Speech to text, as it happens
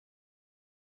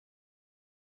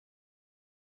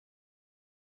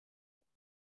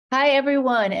Hi,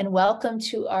 everyone, and welcome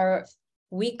to our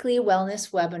weekly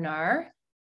wellness webinar.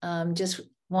 Just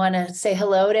want to say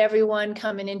hello to everyone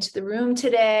coming into the room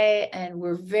today, and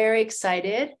we're very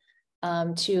excited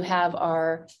to have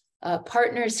our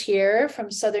partners here from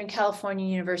Southern California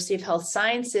University of Health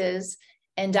Sciences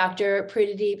and Dr.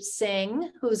 Preetdeep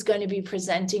Singh, who's going to be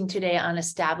presenting today on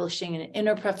establishing an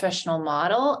interprofessional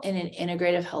model in an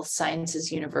integrative health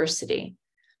sciences university.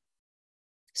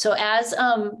 So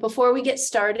before we get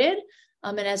started,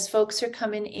 and as folks are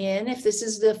coming in, if this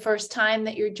is the first time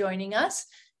that you're joining us,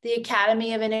 the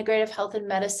Academy of Integrative Health and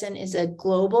Medicine is a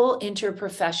global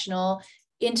interprofessional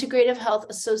integrative health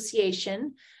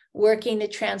association working to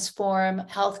transform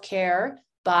healthcare,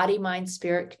 body, mind,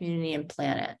 spirit, community, and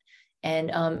planet.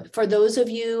 And for those of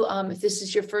you, if this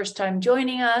is your first time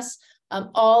joining us,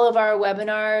 all of our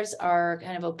webinars are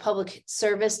kind of a public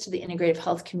service to the integrative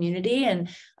health community, and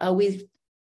we've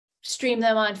stream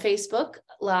them on Facebook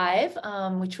Live,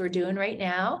 which we're doing right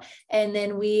now. And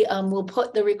then we will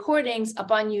put the recordings up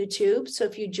on YouTube. So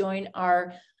if you join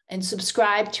and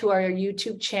subscribe to our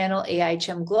YouTube channel,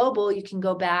 AIHM Global, you can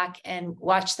go back and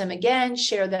watch them again,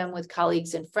 share them with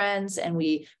colleagues and friends, and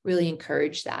we really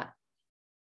encourage that.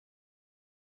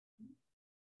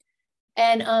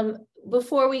 And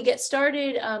before we get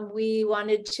started, we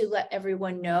wanted to let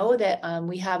everyone know that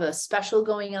we have a special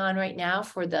going on right now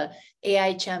for the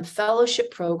AIHM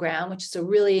Fellowship Program, which is a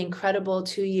really incredible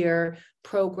 2-year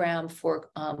program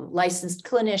for licensed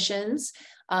clinicians.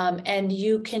 And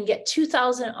you can get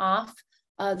 $2,000 off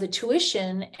the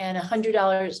tuition and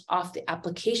 $100 off the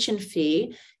application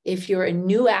fee if you're a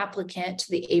new applicant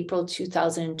to the April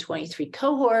 2023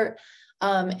 cohort.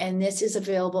 And this is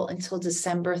available until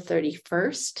December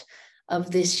 31st of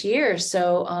this year.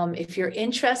 So if you're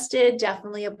interested,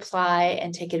 definitely apply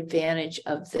and take advantage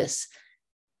of this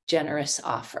generous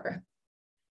offer.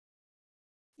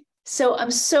 So I'm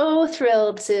so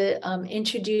thrilled to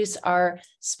introduce our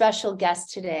special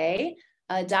guest today.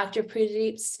 Dr.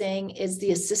 Preetdeep Singh is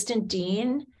the Assistant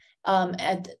Dean of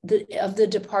the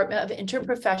Department of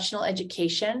Interprofessional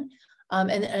Education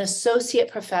and an Associate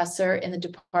Professor in the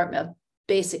Department of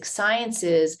Basic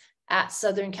Sciences at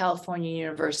Southern California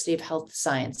University of Health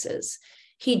Sciences.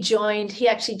 He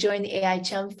actually joined the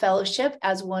AIHM Fellowship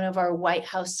as one of our White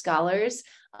House Scholars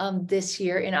this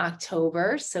year in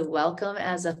October. So welcome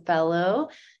as a fellow,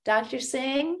 Dr.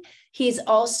 Singh. He's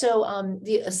also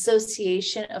the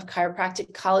Association of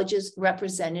Chiropractic Colleges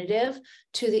representative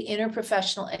to the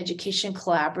Interprofessional Education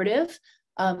Collaborative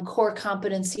Core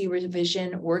Competency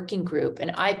Revision Working Group.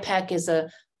 And IPEC is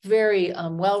a very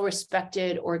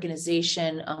well-respected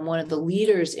organization, one of the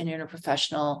leaders in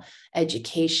interprofessional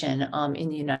education in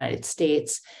the United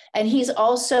States. And his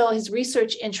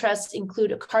research interests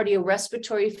include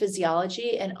cardiorespiratory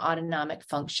physiology and autonomic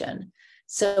function.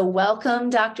 So welcome,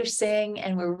 Dr. Singh,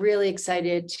 and we're really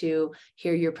excited to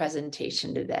hear your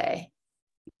presentation today.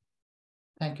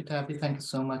 Thank you, Tabby. Thank you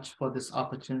so much for this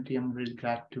opportunity. I'm really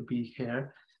glad to be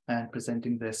here and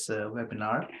presenting this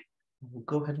webinar. We'll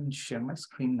go ahead and share my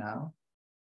screen now.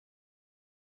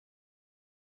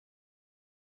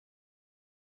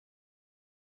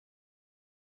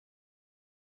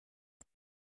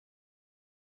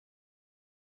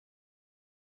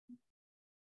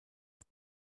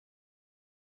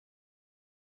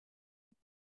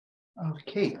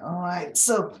 Okay, all right.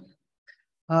 So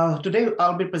today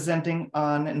I'll be presenting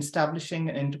on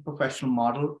establishing an interprofessional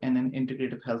model in an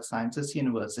integrative health sciences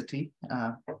university.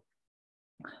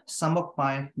 Some of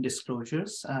my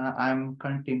disclosures: I'm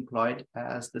currently employed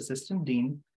as the Assistant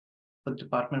Dean for the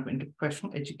Department of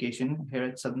Interprofessional Education here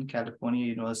at Southern California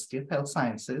University of Health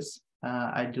Sciences.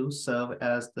 I do serve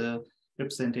as the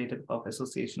representative of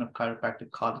Association of Chiropractic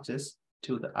Colleges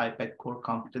to the IPEC Core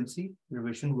Competency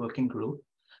Revision Working Group.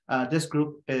 This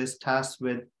group is tasked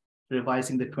with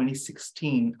revising the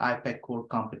 2016 IPEC Core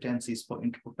Competencies for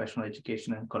Interprofessional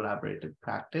Education and Collaborative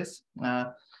Practice.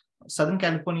 Southern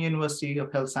California University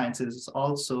of Health Sciences is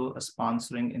also a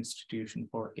sponsoring institution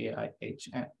for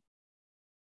AIHM.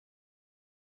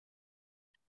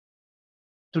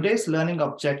 Today's learning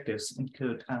objectives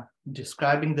include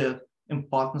describing the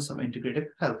importance of integrative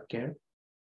healthcare,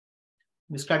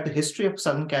 describe the history of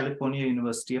Southern California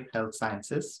University of Health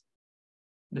Sciences,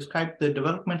 describe the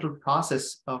developmental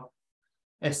process of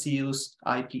SCU's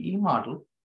IPE model,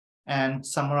 and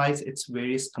summarize its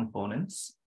various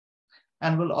components.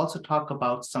 And we'll also talk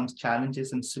about some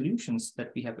challenges and solutions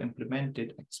that we have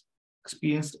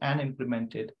experienced and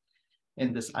implemented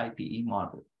in this IPE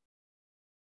model.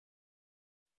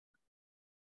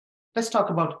 Let's talk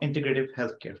about integrative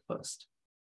healthcare first.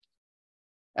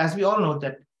 As we all know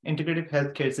that integrative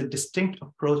healthcare is a distinct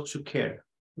approach to care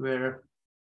where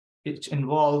it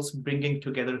involves bringing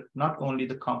together not only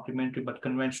the complementary but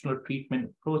conventional treatment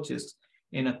approaches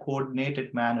in a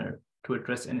coordinated manner to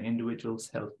address an individual's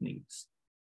health needs.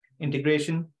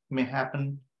 Integration may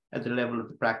happen at the level of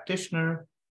the practitioner,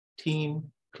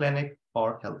 team, clinic,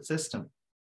 or health system.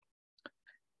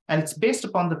 And it's based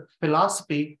upon the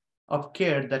philosophy of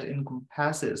care that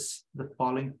encompasses the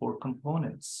following four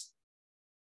components: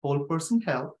 whole person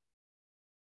health,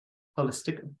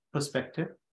 holistic perspective,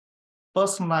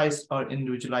 personalized or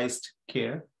individualized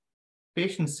care,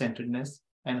 patient-centeredness,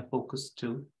 and a focus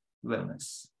to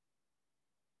wellness.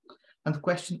 And the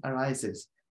question arises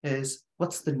is,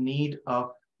 what's the need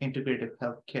of integrative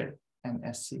healthcare and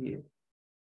SCU?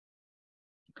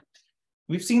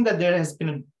 We've seen that there has been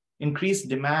an increased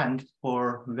demand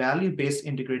for value-based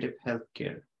integrative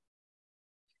healthcare.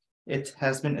 It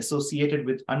has been associated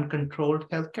with uncontrolled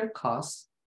healthcare costs,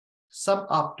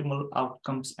 suboptimal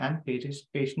outcomes and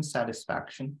patient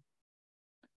satisfaction,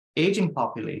 aging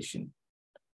population,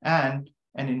 and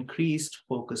an increased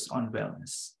focus on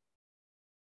wellness.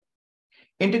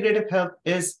 Integrative health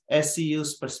is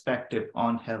SCU's perspective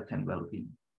on health and well-being.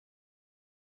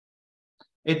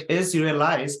 It is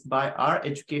realized by our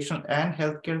educational and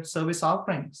healthcare service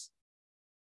offerings.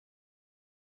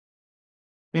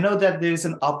 We know that there is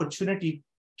an opportunity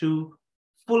to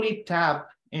fully tap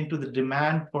into the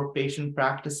demand for patient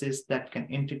practices that can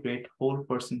integrate whole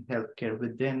person healthcare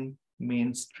within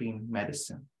mainstream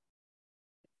medicine.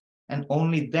 And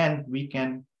only then we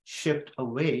can shift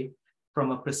away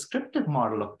from a prescriptive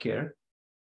model of care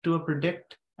to a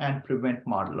predict and prevent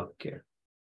model of care.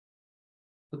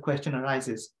 The question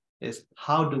arises is,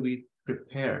 how do we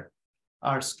prepare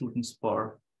our students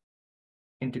for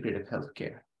integrative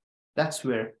healthcare? That's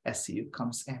where SCU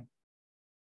comes in.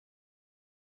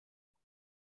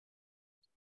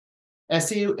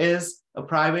 SCU is a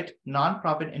private,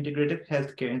 nonprofit integrative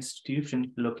healthcare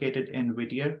institution located in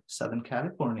Whittier, Southern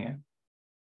California.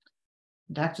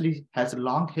 It actually has a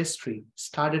long history,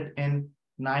 started in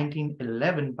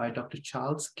 1911 by Dr.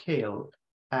 Charles Cale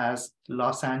as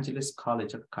Los Angeles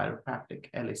College of Chiropractic,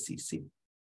 LACC.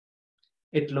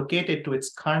 It located to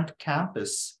its current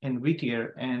campus in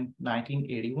Whittier in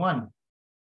 1981.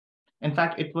 In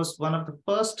fact, it was one of the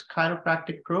first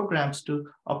chiropractic programs to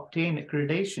obtain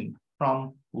accreditation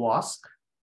from WASC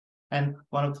and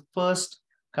one of the first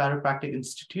chiropractic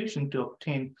institutions to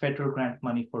obtain federal grant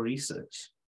money for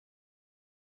research.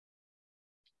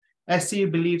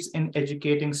 SCU believes in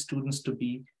educating students to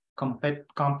be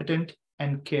competent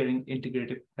and caring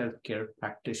integrative healthcare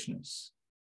practitioners.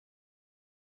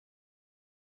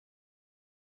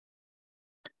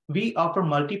 We offer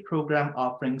multi-program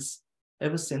offerings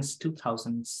ever since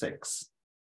 2006.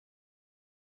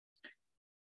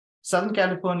 Southern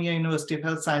California University of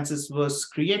Health Sciences was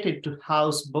created to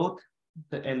house both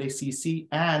the LACC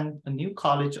and a new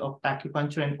college of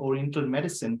acupuncture and oriental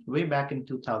medicine way back in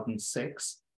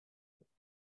 2006.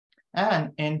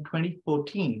 And in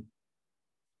 2014,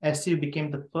 SCU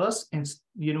became the first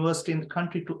university in the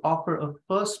country to offer a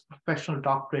first professional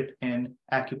doctorate in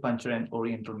acupuncture and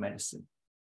oriental medicine.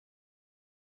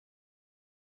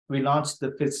 We launched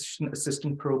the physician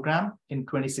assistant program in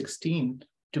 2016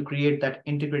 to create that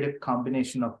integrative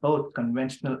combination of both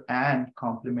conventional and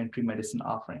complementary medicine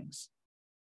offerings.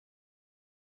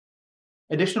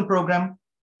 Additional program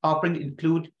offerings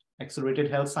include accelerated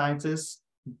health sciences,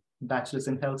 bachelor's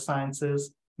in health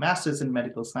sciences, master's in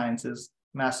medical sciences,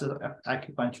 master's of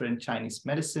acupuncture and Chinese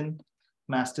medicine,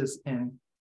 master's in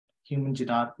human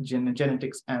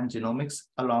genetics and genomics,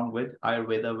 along with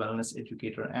Ayurveda wellness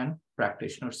educator and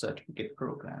practitioner certificate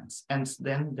programs. And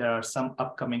then there are some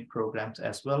upcoming programs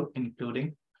as well,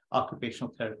 including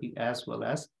occupational therapy as well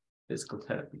as physical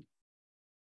therapy.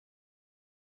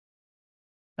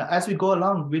 Now, as we go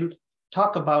along, we'll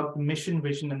talk about mission,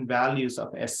 vision, and values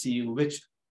of SCU, which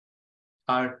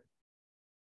are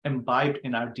imbibed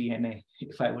in our DNA,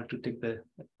 if I were to take the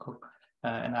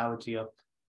analogy of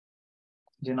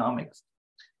genomics.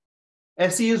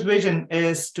 SCU's vision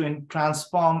is to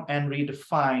transform and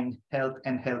redefine health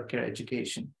and healthcare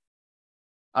education.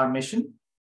 Our mission,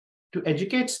 to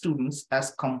educate students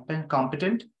as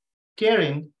competent,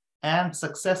 caring, and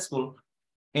successful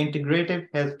integrative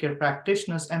healthcare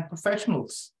practitioners and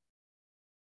professionals.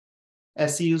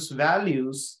 SCU's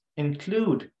values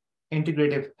include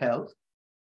integrative health,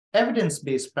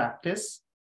 evidence-based practice,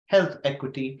 health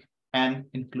equity, and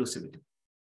inclusivity.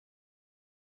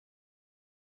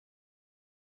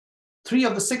 3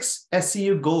 of the 6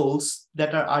 SCU goals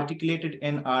that are articulated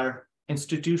in our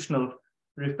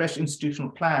refreshed institutional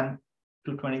plan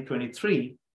to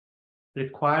 2023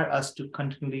 require us to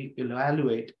continually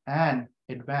evaluate and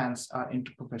advance our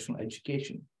interprofessional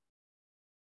education.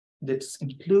 This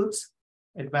includes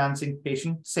advancing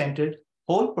patient-centered,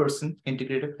 whole-person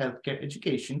integrative healthcare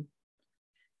education,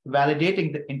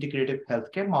 validating the integrative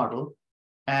healthcare model,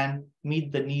 and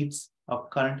meet the needs of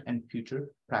current and future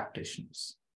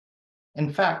practitioners.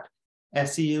 In fact,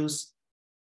 SCU's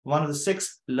one of the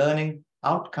 6 learning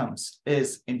outcomes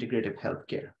is integrative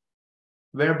healthcare,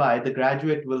 whereby the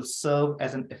graduate will serve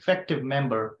as an effective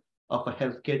member of a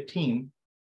healthcare team,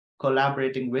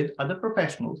 collaborating with other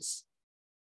professionals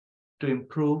to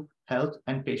improve health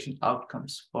and patient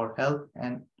outcomes for health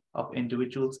and of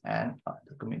individuals and of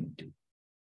the community.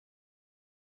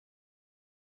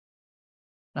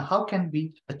 Now, how can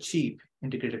we achieve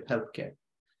integrative healthcare?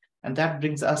 And that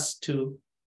brings us to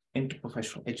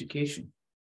interprofessional education.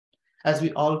 As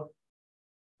we all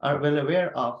are well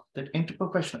aware of, that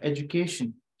interprofessional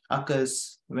education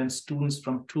occurs when students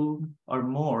from 2 or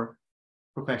more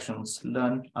professionals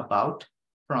learn about,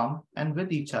 from, and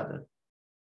with each other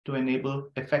to enable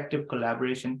effective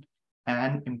collaboration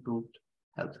and improved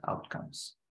health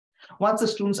outcomes. Once the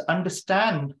students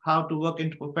understand how to work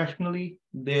interprofessionally,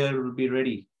 they will be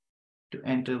ready to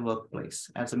enter workplace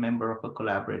as a member of a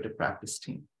collaborative practice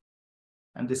team.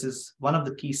 And this is one of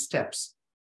the key steps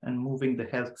in moving the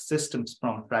health systems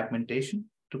from fragmentation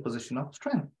to position of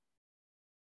strength.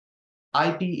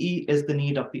 IPE is the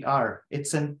need of the hour. It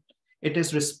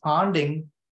is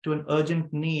responding to an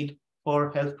urgent need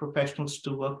for health professionals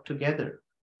to work together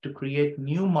to create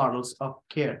new models of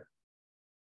care.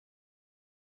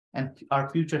 And our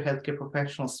future healthcare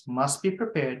professionals must be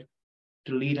prepared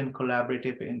to lead in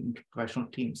collaborative and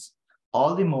interprofessional teams,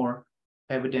 all the more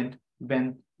evident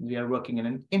when we are working in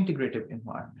an integrative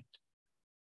environment.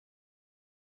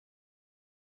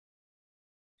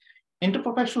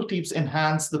 Interprofessional teams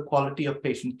enhance the quality of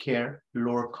patient care,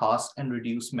 lower costs, and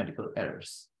reduce medical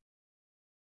errors.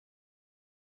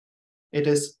 It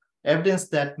is evidence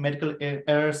that medical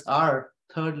errors are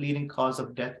third leading cause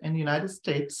of death in the United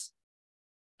States,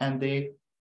 and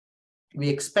we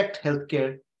expect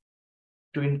healthcare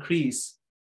to increase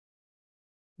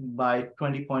by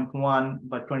 20.1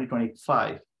 by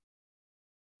 2025%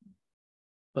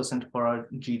 for our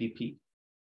GDP.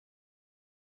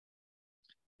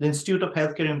 The Institute of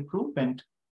Healthcare Improvement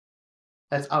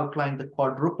has outlined the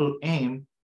quadruple aim,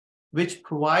 which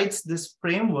provides this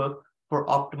framework for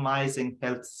optimizing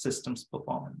health systems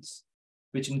performance,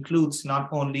 which includes not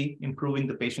only improving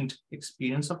the patient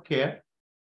experience of care,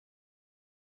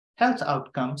 health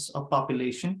outcomes of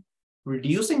population,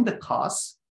 reducing the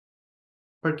costs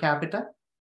per capita,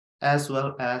 as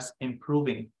well as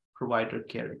improving provider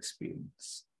care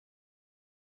experience.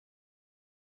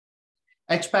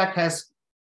 HPAC has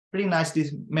pretty nicely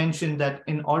mentioned that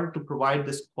in order to provide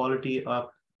this quality of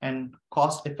and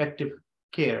cost-effective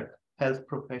care, health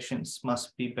professions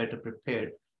must be better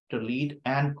prepared to lead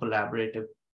and collaborative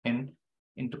in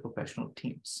interprofessional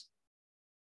teams.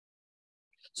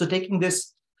 So taking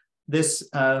this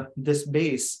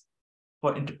base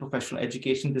for interprofessional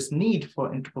education, this need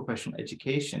for interprofessional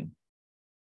education,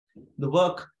 the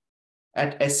work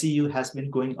at SCU has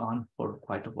been going on for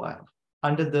quite a while.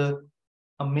 Under the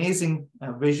amazing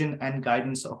vision and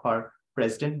guidance of our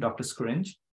president, Dr.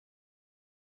 Scaringe,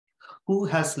 who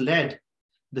has led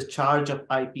the charge of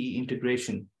IPE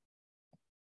integration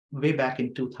way back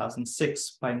in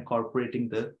 2006 by incorporating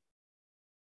the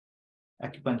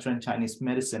acupuncture and Chinese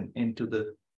medicine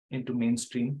into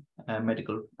mainstream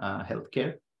medical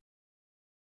healthcare.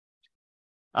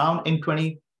 In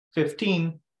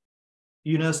 2015,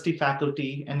 university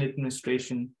faculty and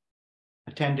administration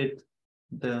attended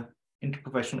the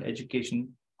Interprofessional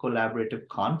Education Collaborative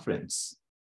Conference.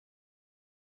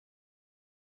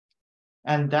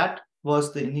 And that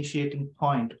was the initiating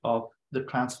point of the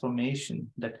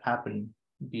transformation that happened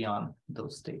beyond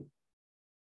those days.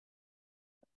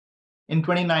 In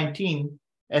 2019,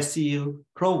 SCU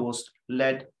Provost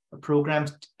led a Program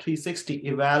 360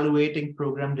 evaluating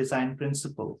program design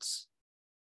principles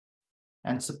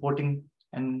and supporting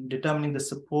and determining the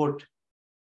support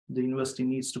the university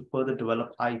needs to further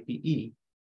develop IPE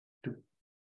to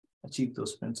achieve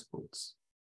those principles.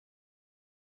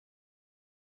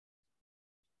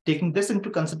 Taking this into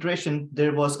consideration,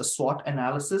 there was a SWOT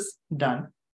analysis done,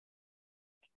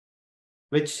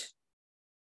 which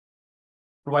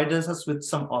provided us with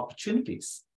some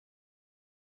opportunities.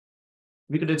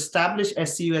 We could establish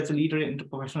SCU as a leader in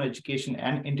interprofessional education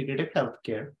and integrative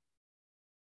healthcare.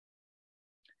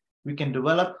 We can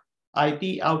develop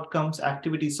IP outcomes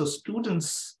activities so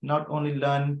students not only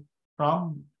learn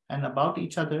from and about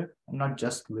each other, and not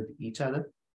just with each other.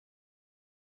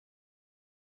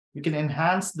 We can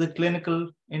enhance the clinical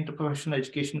interprofessional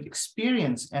education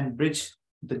experience and bridge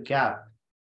the gap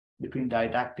between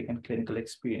didactic and clinical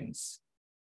experience.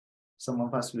 Some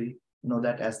of us, we know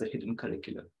that as the hidden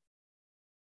curriculum.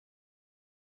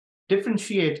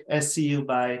 Differentiate SCU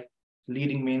by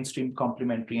leading mainstream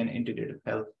complementary and integrative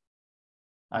health,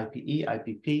 IPE,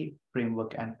 IPP,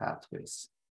 framework, and pathways.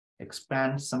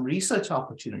 Expand some research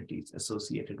opportunities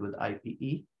associated with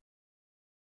IPE.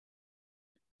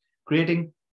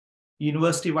 Creating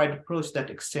university-wide approach that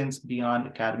extends beyond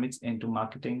academics into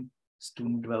marketing,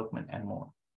 student development, and more.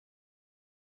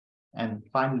 And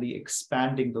finally,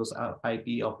 expanding those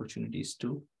IPE opportunities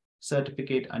to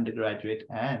certificate, undergraduate,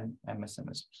 and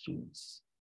MSMS students.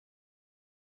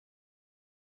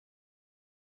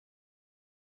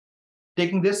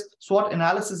 Taking this SWOT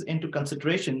analysis into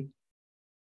consideration,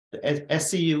 the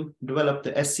SCU developed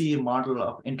the SCU model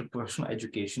of interprofessional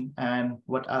education. And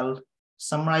what I'll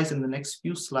summarize in the next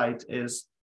few slides is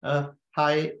a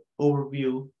high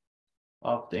overview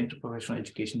of the interprofessional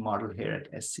education model here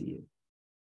at SCU.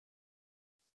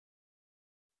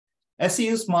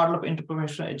 SCU's model of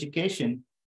interprofessional education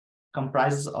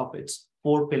comprises of its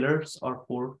 4 pillars or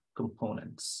 4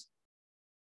 components: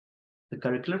 the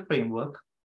curricular framework,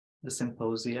 the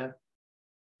symposia,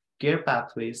 care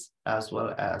pathways, as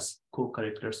well as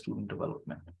co-curricular student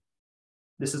development.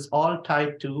 This is all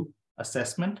tied to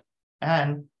assessment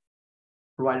and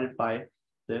provided by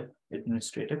the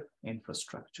administrative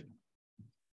infrastructure.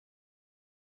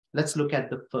 Let's look at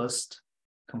the first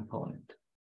component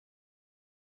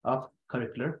of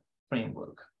curricular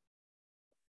framework.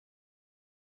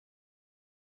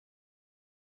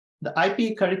 The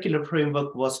IP curricular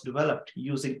framework was developed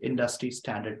using industry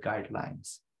standard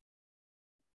guidelines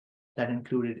that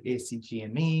included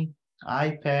ACGME,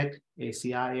 IPEC,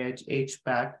 ACIH,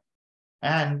 HPAC,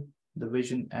 and the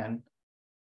vision and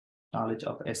knowledge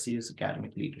of SCU's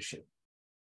academic leadership.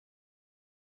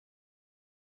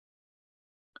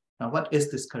 Now, what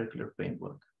is this curricular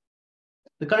framework?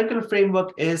 The curricular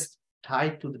framework is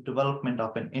tied to the development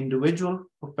of an individual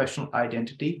professional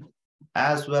identity,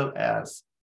 as well as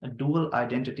a dual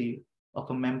identity of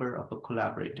a member of a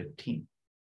collaborative team.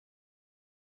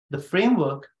 The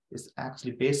framework is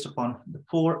actually based upon the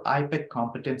 4 IPEC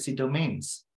competency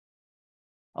domains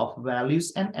of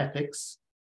values and ethics,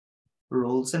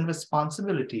 roles and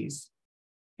responsibilities,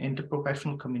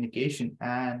 interprofessional communication,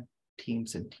 and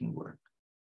teams and teamwork.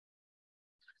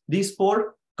 These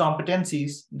 4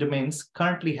 competencies domains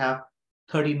currently have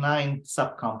 39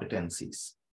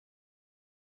 subcompetencies,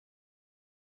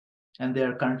 and they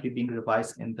are currently being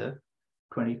revised in the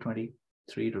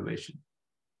 2023 revision.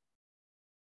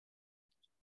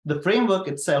 The framework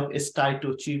itself is tied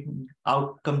to achieving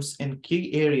outcomes in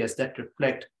key areas that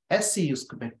reflect SCU's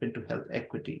commitment to health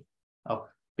equity of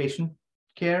patient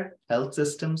care, health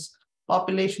systems,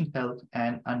 population health,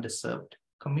 and underserved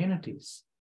communities.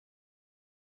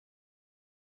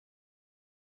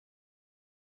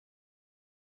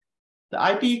 The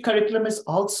IPE curriculum is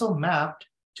also mapped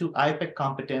to IPEC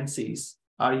competencies,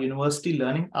 our university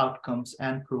learning outcomes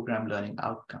and program learning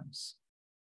outcomes.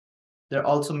 They're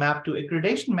also mapped to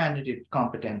accreditation mandated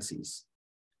competencies.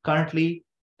 Currently,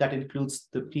 that includes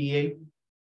the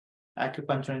PA,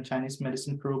 acupuncture and Chinese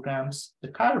medicine programs, the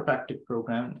chiropractic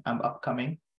program, and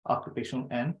upcoming occupational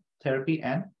and therapy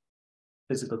and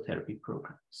physical therapy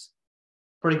programs.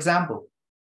 For example,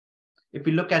 if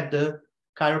we look at the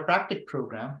chiropractic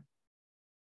program,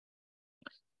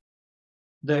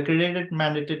 the accredited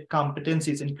mandated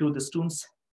competencies include the students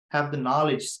have the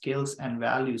knowledge, skills, and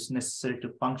values necessary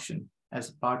to function as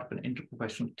a part of an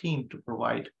interprofessional team to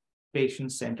provide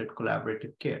patient-centered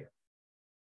collaborative care.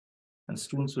 And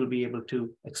students will be able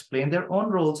to explain their own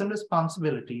roles and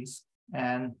responsibilities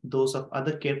and those of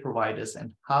other care providers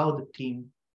and how the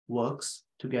team works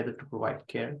together to provide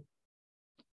care.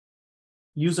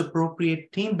 Use appropriate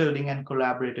team building and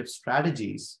collaborative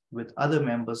strategies with other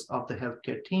members of the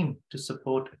healthcare team to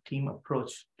support a team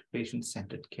approach to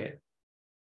patient-centered care.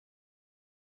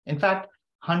 In fact,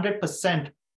 100%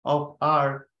 of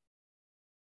our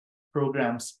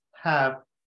programs have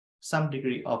some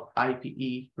degree of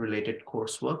IPE-related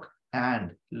coursework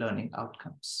and learning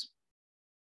outcomes.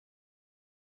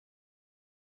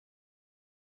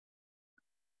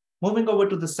 Moving over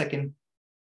to the second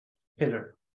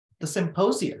pillar, the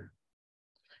symposia.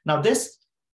 Now, this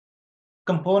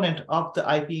component of the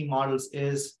IPE models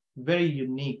is very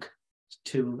unique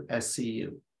to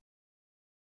SCU.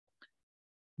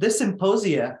 This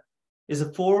symposia is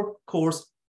a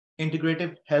 4-course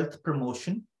integrative health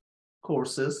promotion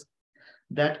courses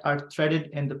that are threaded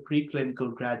in the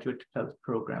preclinical graduate health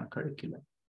program curriculum.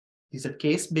 These are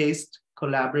case-based,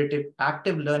 collaborative,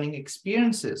 active learning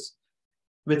experiences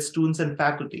with students and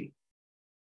faculty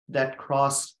that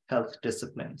cross health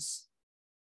disciplines.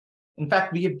 In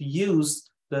fact, we have used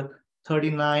the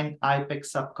 39 IPEC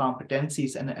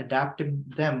sub-competencies and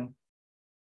adapted them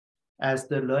as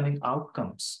the learning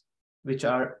outcomes, which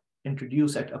are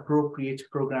introduced at appropriate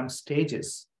program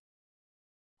stages.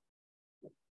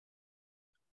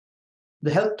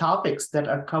 The health topics that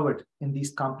are covered in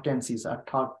these competencies are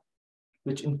taught,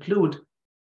 which include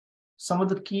some of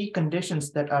the key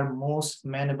conditions that are most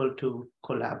amenable to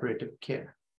collaborative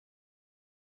care.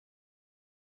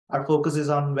 Our focus is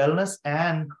on wellness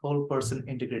and whole person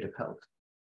integrative health.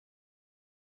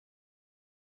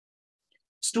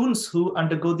 Students who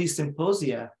undergo these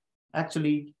symposia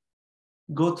actually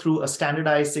go through a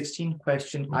standardized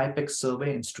 16-question IPEC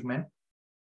survey instrument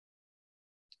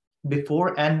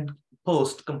before and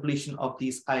post completion of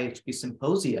these IHP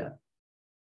symposia,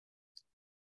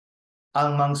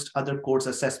 amongst other course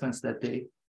assessments that they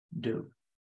do.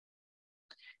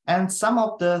 And some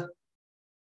of the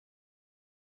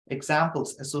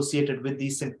examples associated with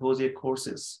these symposia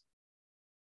courses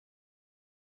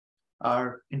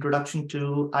are Introduction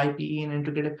to IPE and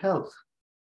Integrative Health.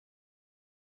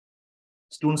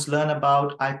 Students learn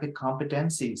about IPEC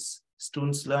competencies.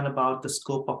 Students learn about the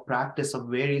scope of practice of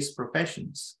various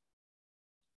professions.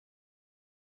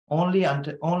 Only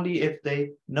if they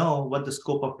know what the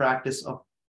scope of practice of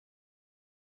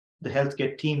the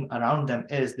healthcare team around them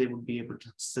is, they would be able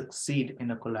to succeed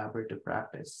in a collaborative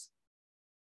practice.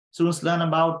 Students learn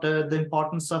about the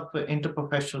importance of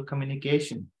interprofessional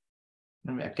communication.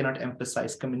 I cannot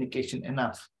emphasize communication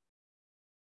enough.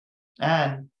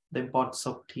 And the importance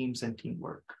of teams and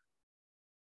teamwork.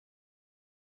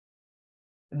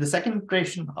 In the second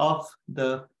iteration of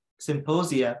the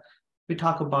symposia, we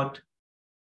talk about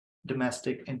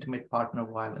domestic intimate partner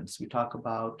violence. We talk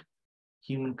about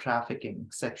human trafficking,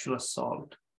 sexual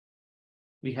assault.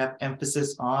 We have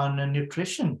emphasis on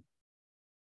nutrition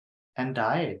and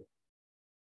diet.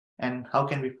 And how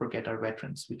can we forget our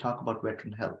veterans? We talk about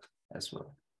veteran health as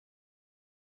well.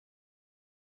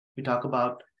 We talk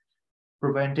about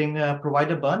preventing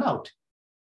provider burnout.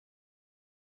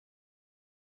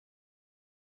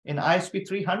 In ISP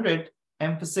 300,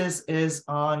 emphasis is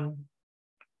on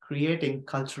creating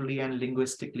culturally and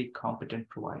linguistically competent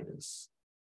providers.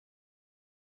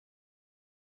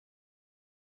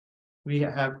 We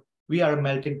are a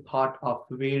melting pot of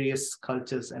various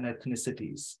cultures and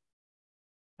ethnicities.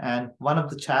 And one of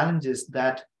the challenges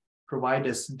that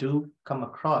providers do come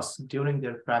across during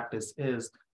their practice is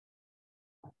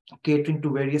catering to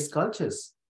various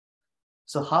cultures.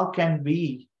 So how can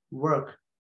we work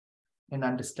in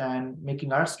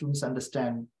making our students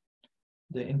understand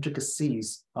the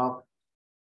intricacies of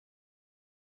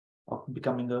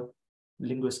becoming a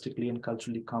linguistically and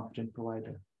culturally competent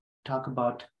provider? Talk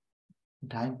about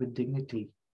dying with dignity.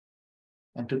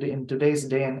 And in today's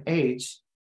day and age,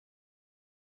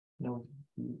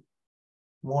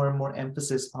 more and more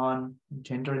emphasis on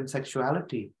gender and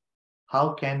sexuality.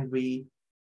 How can we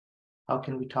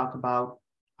talk about,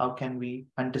 how can we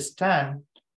understand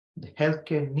the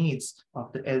healthcare needs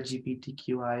of the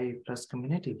LGBTQIA+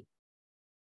 community?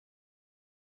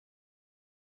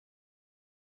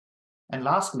 And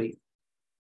lastly,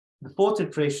 the fourth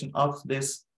iteration of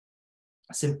this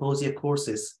symposia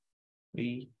courses,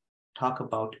 we talk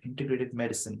about integrative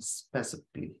medicine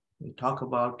specifically. We talk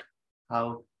about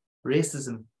how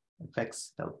racism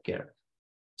affects healthcare.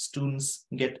 Students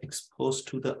get exposed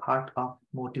to the art of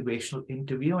motivational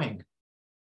interviewing.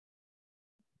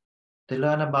 They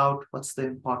learn about what's the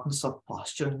importance of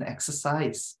posture and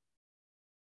exercise.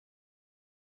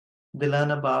 They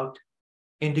learn about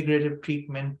integrative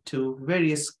treatment to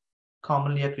various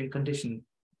commonly occurring conditions,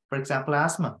 for example,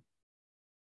 asthma.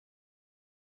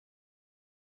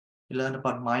 You learn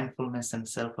about mindfulness and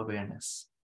self-awareness.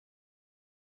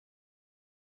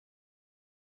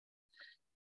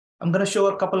 I'm going to show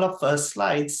a couple of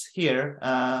slides here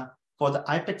for the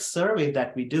IPEC survey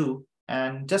that we do,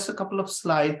 and just a couple of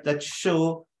slides that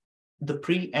show the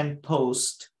pre and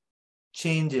post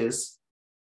changes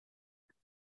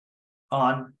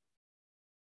on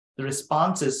the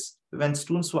responses when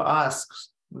students were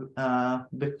asked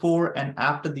before and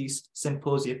after these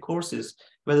symposia courses,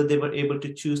 whether they were able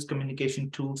to choose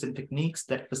communication tools and techniques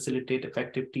that facilitate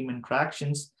effective team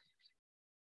interactions.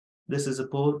 This is a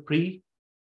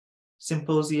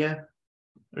pre-symposia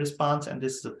response, and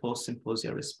this is a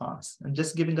post-symposia response. I'm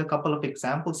just giving a couple of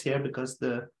examples here because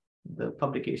the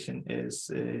publication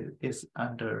is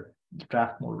under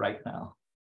draft mode right now.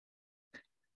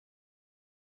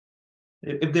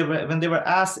 when they were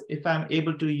asked if I'm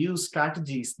able to use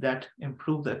strategies that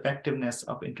improve the effectiveness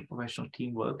of interprofessional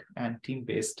teamwork and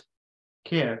team-based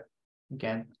care,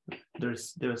 again, there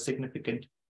is significant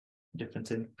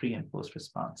difference in pre and post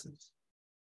responses.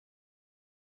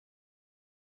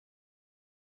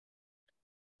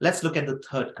 Let's look at the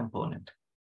third component,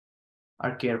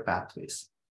 our care pathways.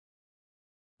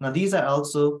 Now, these are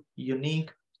also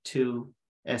unique to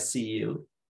SCU,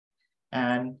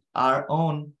 and our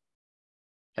own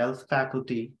health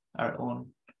faculty, our own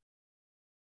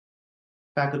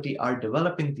faculty are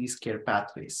developing these care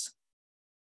pathways.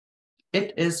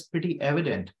 It is pretty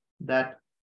evident that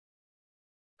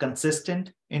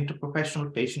consistent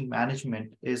interprofessional patient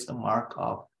management is a mark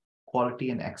of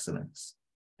quality and excellence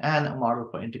and a model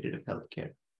for integrative healthcare.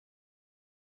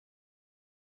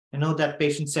 You know that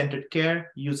patient-centered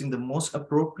care using the most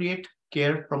appropriate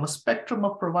care from a spectrum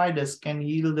of providers can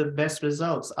yield the best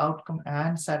results, outcome,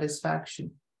 and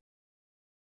satisfaction.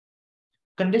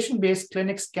 Condition-based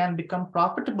clinics can become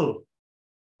profitable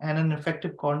and an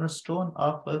effective cornerstone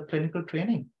of clinical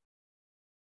training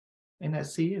in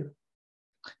SCU.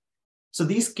 So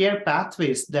these care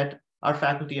pathways that our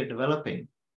faculty are developing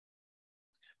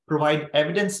provide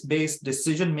evidence-based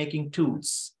decision-making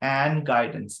tools and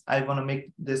guidance. I want to make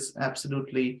this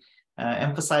absolutely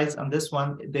emphasize on this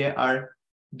one. They are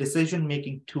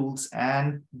decision-making tools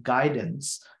and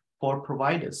guidance for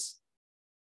providers.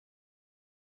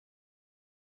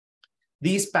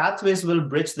 These pathways will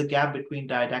bridge the gap between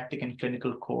didactic and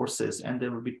clinical courses, and they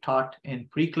will be taught in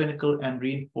preclinical and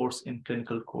reinforced in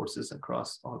clinical courses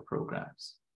across all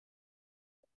programs.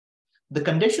 The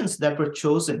conditions that were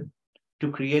chosen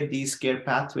to create these care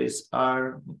pathways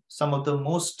are some of the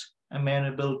most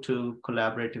amenable to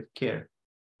collaborative care.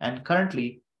 And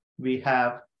currently, we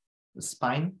have the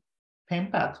spine pain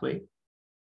pathway,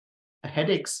 a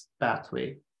headaches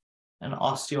pathway, an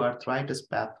osteoarthritis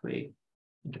pathway,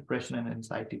 depression and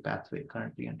anxiety pathway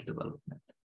currently under development.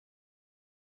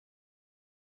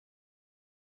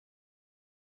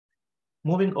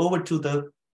 Moving over to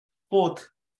the fourth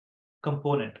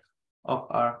component of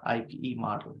our IPE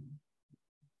model.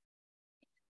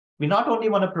 We not only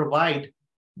want to provide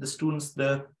the students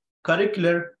the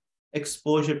curricular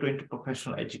exposure to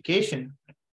interprofessional education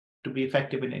to be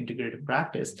effective in integrative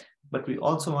practice, but we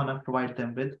also want to provide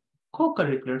them with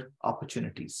co-curricular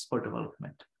opportunities for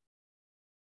development.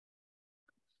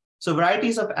 So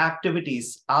varieties of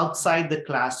activities outside the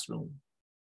classroom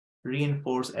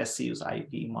reinforce SCU's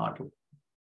IPE model.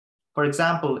 For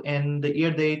example, in the year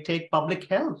they take public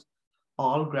health,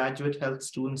 all graduate health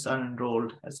students are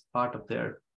enrolled as part of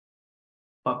their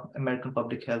American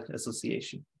Public Health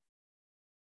Association,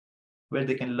 where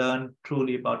they can learn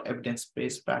truly about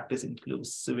evidence-based practice,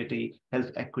 inclusivity,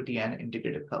 health equity, and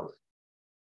integrative health.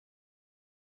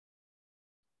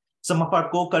 Some of our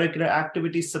co-curricular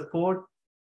activity support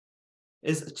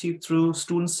is achieved through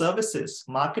student services,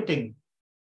 marketing,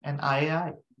 and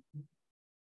IAI.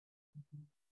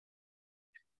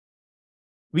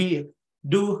 We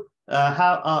do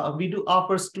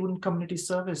offer student community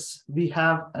service. We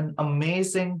have an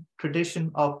amazing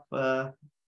tradition of a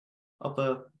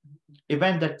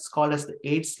event that's called as the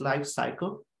AIDS Life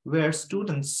Cycle, where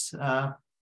students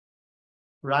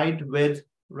ride with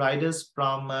riders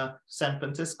from San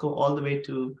Francisco all the way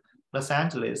to Los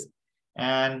Angeles,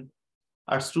 and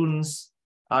our students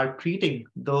are treating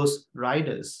those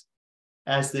riders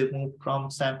as they move from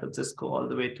San Francisco all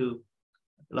the way to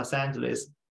Los Angeles.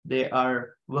 They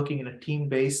are working in a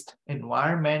team-based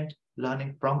environment,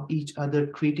 learning from each other,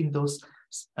 treating those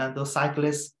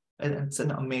cyclists, and it's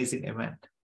an amazing event.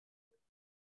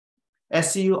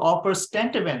 SCU offers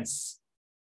tent events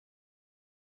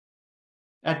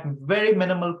at very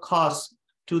minimal cost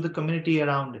to the community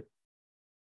around it.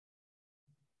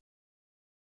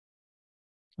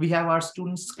 We have our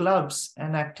students' clubs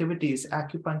and activities,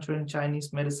 acupuncture and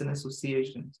Chinese medicine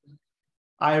associations,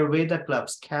 Ayurveda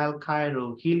clubs, Cal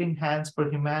Chiro, Healing Hands for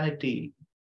Humanity,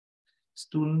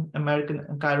 Student American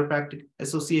Chiropractic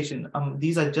Association.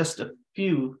 These are just a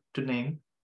few to name,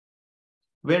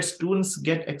 where students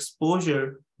get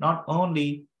exposure not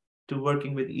only to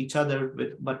working with each other,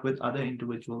 but with other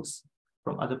individuals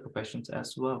from other professions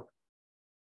as well.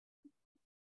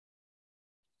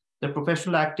 The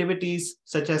professional activities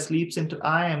such as Leaps into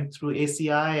IM through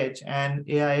ACIH and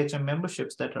AIHM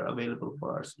memberships that are available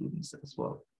for our students as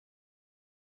well.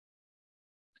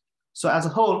 So as a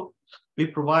whole, we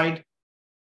provide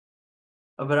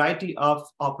a variety of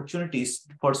opportunities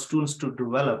for students to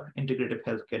develop integrative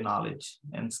healthcare knowledge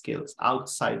and skills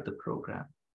outside the program,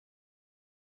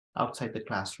 outside the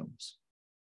classrooms.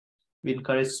 We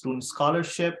encourage student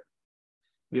scholarship.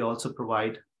 We also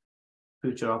provide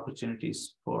future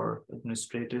opportunities for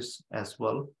administrators as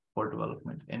well for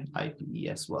development in IPE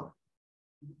as well.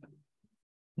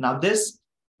 Now, this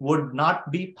would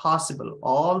not be possible.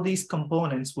 All these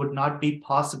components would not be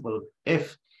possible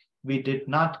if we did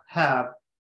not have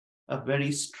a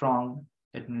very strong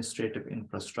administrative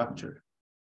infrastructure.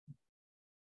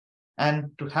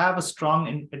 And to have a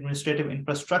strong administrative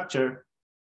infrastructure,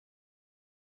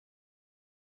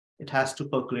 it has to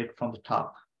percolate from the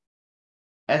top.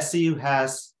 SCU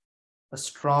has a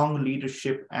strong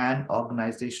leadership and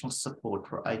organizational support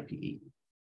for IPE.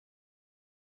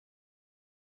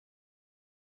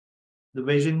 The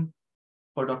vision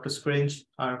for Dr. Scringe,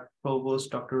 our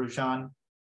provost, Dr. Rajan,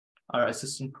 our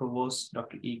assistant provost,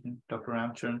 Dr. Egan, Dr.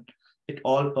 Ramcharan, it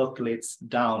all percolates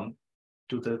down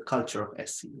to the culture of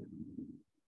SCU.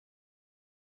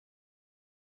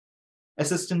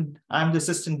 I'm the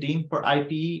assistant dean for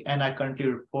IPE, and I currently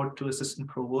report to assistant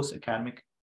provost academic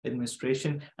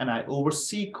administration, and I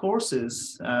oversee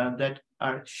courses that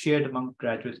are shared among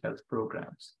graduate health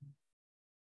programs.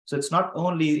 So it's not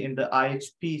only in the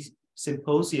IHP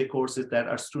symposia courses that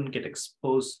our students get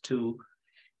exposed to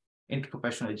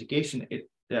interprofessional education.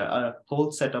 There are a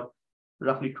whole set of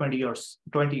roughly 20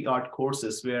 odd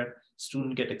courses where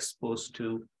students get exposed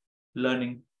to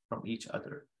learning from each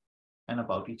other and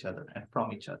about each other and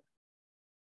from each other.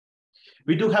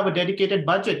 We do have a dedicated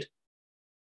budget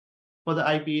for the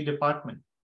IPE department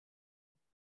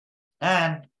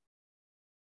and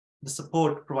the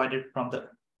support provided from the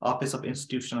Office of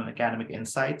Institutional and Academic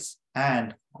Insights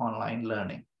and online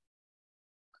learning.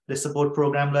 They support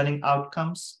program learning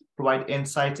outcomes, provide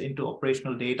insights into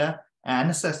operational data and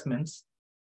assessments,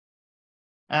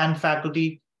 and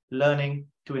faculty learning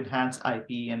to enhance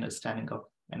IPE understanding of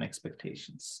and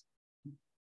expectations.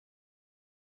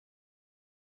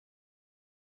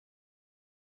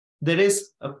 There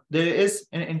is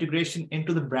an integration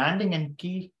into the branding and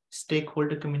key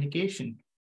stakeholder communication.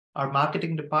 Our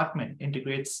marketing department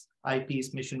integrates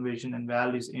IP's mission, vision, and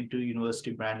values into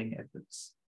university branding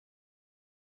efforts.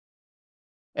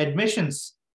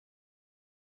 Admissions,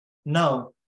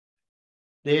 no,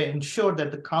 they ensure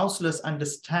that the counselors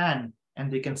understand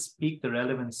and they can speak the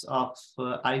relevance of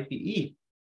IPE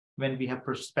when we have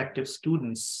prospective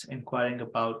students inquiring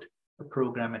about a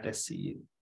program at SCU.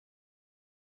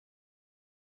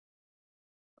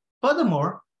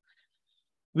 Furthermore,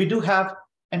 we do have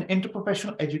an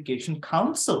interprofessional education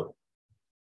council,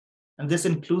 and this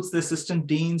includes the assistant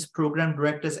deans, program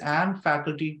directors, and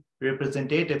faculty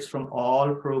representatives from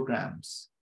all programs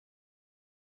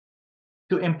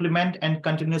to implement and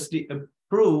continuously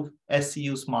improve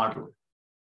SCU's model,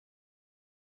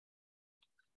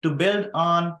 to build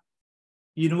on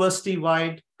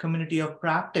university-wide community of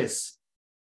practice,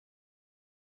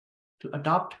 to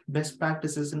adopt best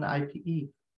practices in IPE,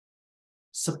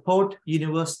 support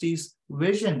universities'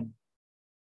 vision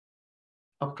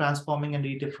of transforming and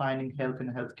redefining health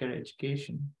and healthcare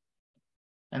education,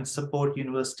 and support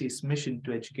universities' mission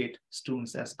to educate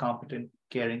students as competent,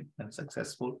 caring, and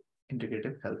successful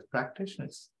integrative health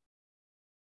practitioners.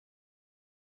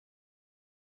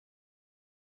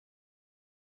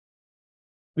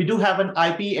 We do have an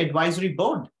IP advisory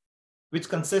board, which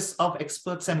consists of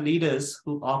experts and leaders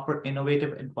who offer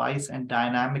innovative advice and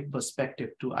dynamic perspective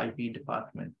to IP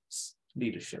department's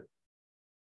leadership.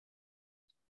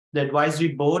 The advisory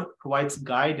board provides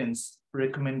guidance,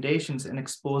 recommendations, and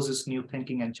exposes new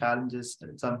thinking and challenges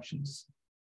and assumptions.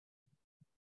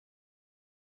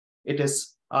 It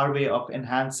is our way of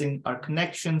enhancing our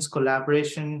connections,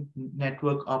 collaboration,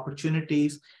 network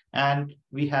opportunities, and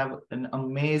we have an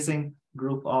amazing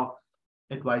group of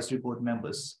advisory board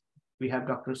members. We have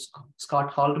Dr.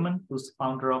 Scott Haldeman, who's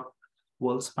founder of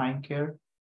World Spine Care,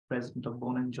 president of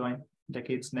Bone and Joint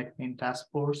Decades Neck Pain Task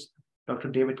Force, Dr.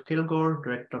 David Kilgore,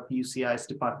 director of UCI's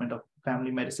Department of Family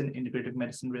Medicine, Integrative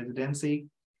Medicine Residency,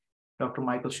 Dr.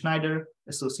 Michael Schneider,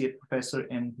 associate professor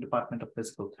in Department of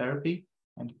Physical Therapy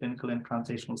and Clinical and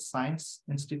Translational Science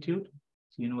Institute,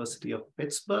 University of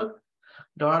Pittsburgh,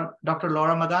 Dr.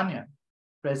 Laura Magana,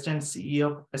 president and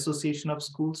CEO of Association of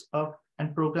Schools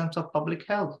and Programs of Public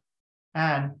Health,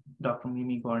 and Dr.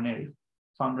 Mimi Guarneri,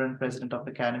 founder and president of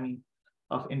Academy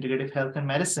of Integrative Health and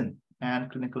Medicine and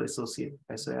clinical associate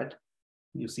professor at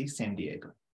UC San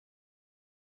Diego.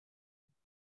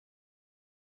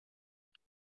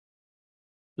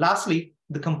 Lastly,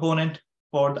 the component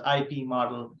for the IP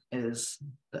model is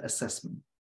the assessment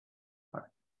part.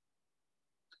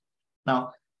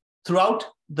 Now, throughout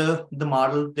the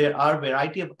model, there are a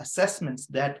variety of assessments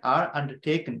that are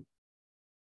undertaken.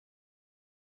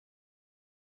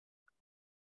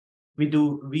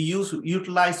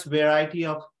 utilize variety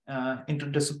of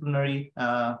interdisciplinary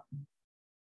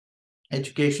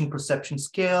education perception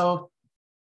scale,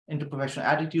 interprofessional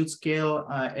attitude scale,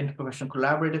 interprofessional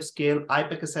collaborative scale,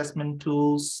 IPEC assessment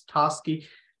tools, TASCI,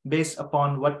 based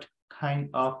upon what kind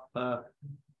of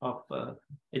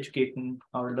education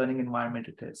or learning environment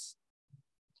it is.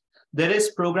 There is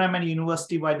program and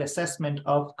university-wide assessment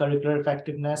of curricular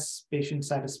effectiveness, patient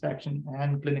satisfaction,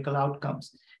 and clinical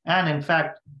outcomes. And in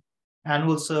fact,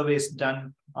 annual surveys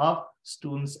done of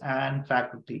students and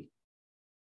faculty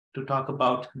to talk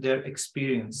about their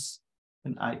experience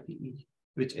in IPE,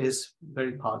 which is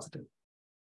very positive.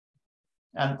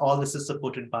 And all this is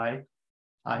supported by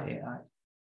IAI.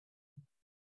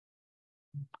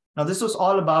 Now, this was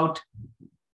all about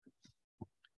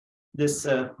this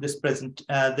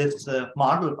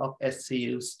model of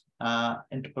SCU's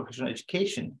interprofessional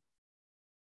education.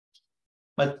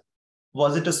 But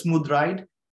was it a smooth ride?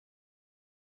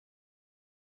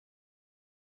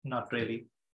 Not really.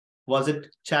 Was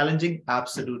it challenging?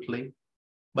 Absolutely.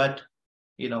 But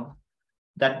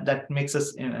that makes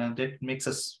us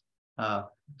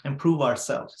improve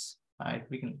ourselves. Right?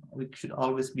 We should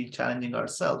always be challenging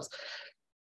ourselves.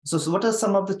 So what are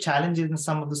some of the challenges and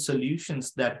some of the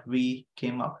solutions that we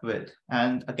came up with?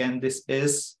 And again, this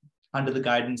is under the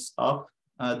guidance of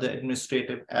the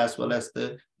administrative as well as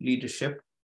the leadership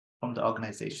from the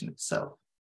organization itself.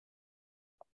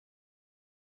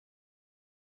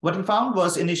 What we found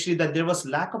was initially that there was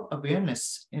lack of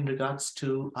awareness in regards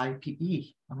to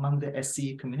IPE among the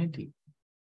SCU community.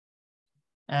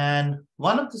 And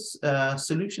one of the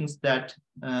solutions that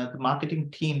the marketing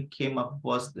team came up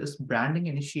was this branding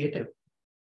initiative.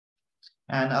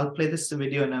 And I'll play this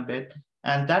video in a bit.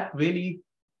 And that really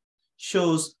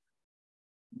shows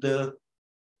the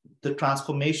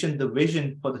transformation, the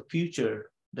vision for the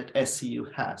future that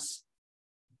SCU has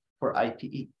for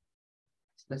IPE.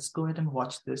 Let's go ahead and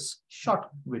watch this short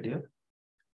video.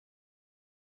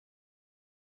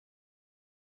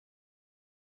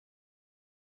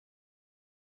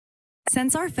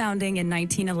 Since our founding in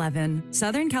 1911,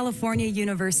 Southern California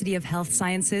University of Health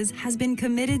Sciences has been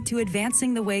committed to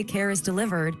advancing the way care is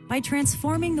delivered by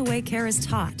transforming the way care is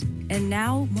taught. And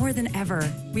now, more than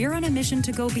ever, we are on a mission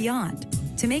to go beyond,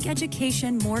 to make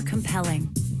education more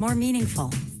compelling, more meaningful.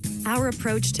 Our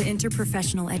approach to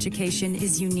interprofessional education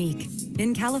is unique.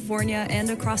 In California and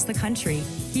across the country,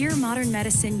 here modern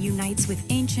medicine unites with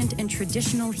ancient and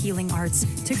traditional healing arts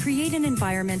to create an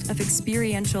environment of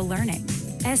experiential learning.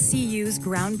 SCU's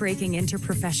groundbreaking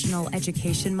interprofessional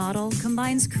education model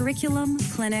combines curriculum,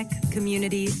 clinic,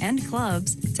 community, and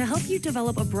clubs to help you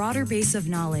develop a broader base of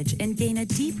knowledge and gain a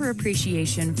deeper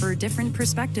appreciation for different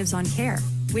perspectives on care,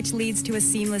 which leads to a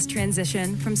seamless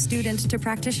transition from student to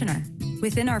practitioner.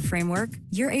 Within our framework,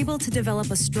 you're able to develop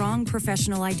a strong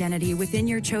professional identity within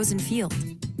your chosen field.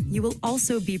 You will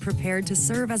also be prepared to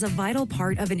serve as a vital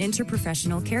part of an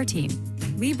interprofessional care team.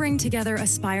 We bring together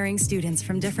aspiring students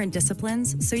from different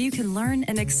disciplines so you can learn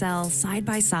and excel side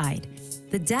by side.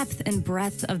 The depth and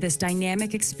breadth of this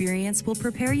dynamic experience will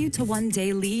prepare you to one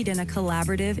day lead in a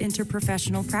collaborative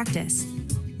interprofessional practice.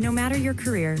 No matter your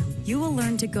career, you will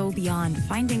learn to go beyond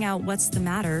finding out what's the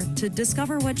matter to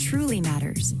discover what truly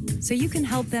matters, so you can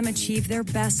help them achieve their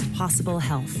best possible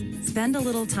health. Spend a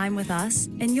little time with us,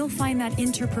 and you'll find that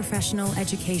interprofessional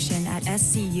education at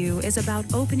SCU is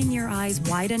about opening your eyes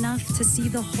wide enough to see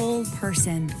the whole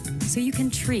person, so you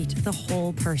can treat the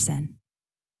whole person.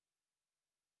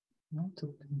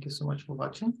 Thank you so much for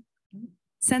watching.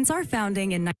 Since our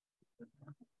founding in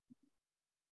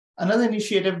Another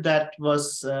initiative that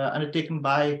was undertaken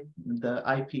by the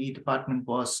IPE department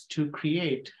was to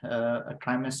create a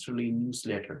trimesterly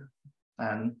newsletter.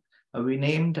 And we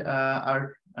named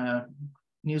our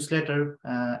newsletter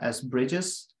as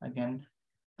Bridges, again,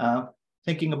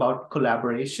 thinking about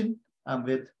collaboration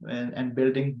and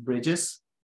building bridges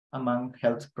among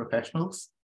health professionals.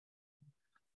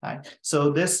 Right.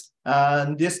 So this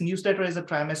newsletter is a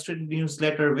trimestral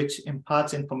newsletter which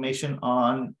imparts information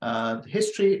on the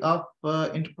history of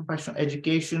interprofessional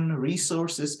education,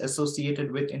 resources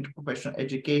associated with interprofessional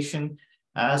education,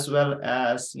 as well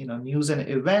as news and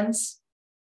events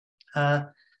that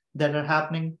are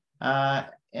happening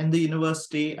in the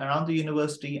university, around the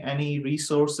university, any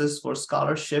resources for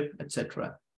scholarship,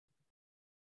 etc.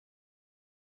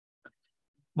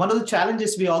 One of the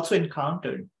challenges we also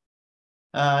encountered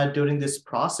during this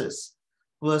process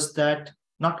was that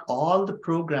not all the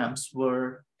programs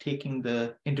were taking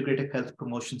the Integrative Health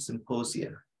Promotion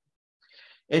Symposia.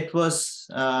 It was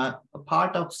a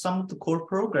part of some of the core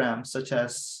programs, such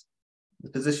as the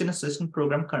Physician Assistant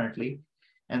program currently,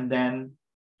 and then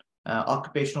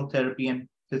occupational therapy and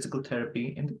physical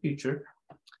therapy in the future.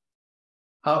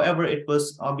 However, it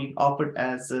was being offered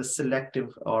as a selective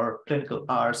or clinical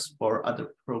hours for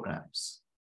other programs.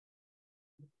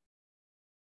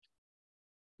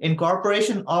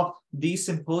 Incorporation of these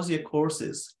symposia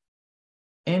courses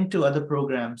into other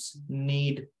programs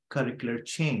need curricular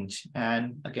change.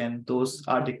 And again, those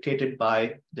are dictated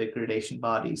by the accreditation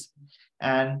bodies.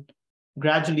 And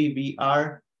gradually we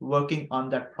are working on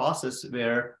that process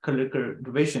where curricular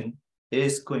division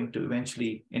is going to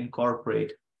eventually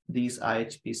incorporate these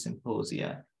IHP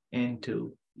symposia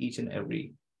into each and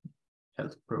every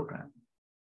health program.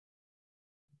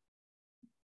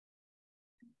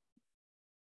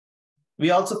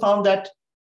 We also found that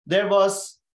there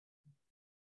was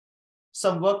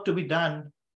some work to be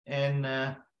done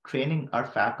in training our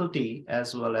faculty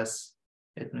as well as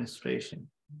administration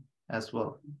as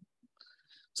well.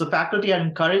 So faculty are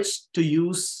encouraged to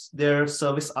use their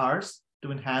service hours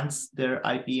to enhance their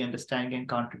IP understanding and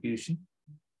contribution.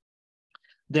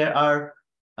 There are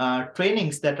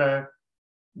trainings that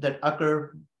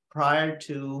occur prior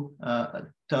to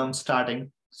term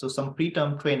starting. So some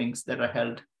pre-term trainings that are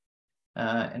held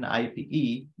in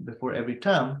IPE before every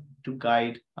term to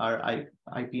guide our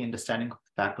IP understanding of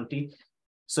the faculty.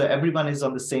 So everyone is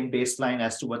on the same baseline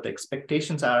as to what the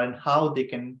expectations are and how they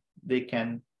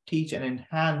can teach and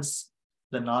enhance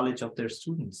the knowledge of their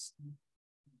students.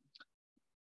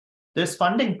 There's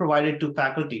funding provided to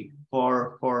faculty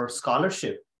for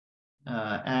scholarship,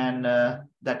 and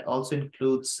that also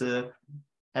includes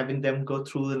having them go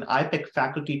through an IPEC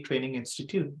Faculty Training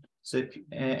Institute. So if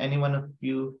any one of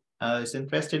you is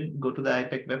interested, go to the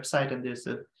IPEC website, and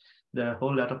there are a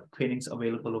whole lot of trainings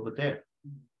available over there.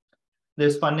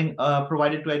 There's funding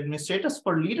provided to administrators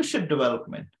for leadership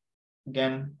development.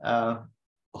 Again, a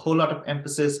whole lot of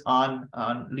emphasis on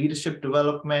leadership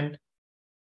development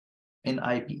in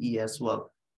IPE as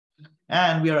well.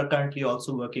 And we are currently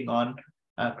also working on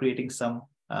creating some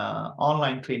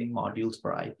online training modules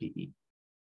for IPE.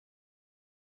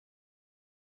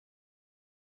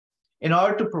 In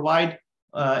order to provide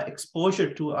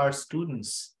exposure to our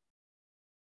students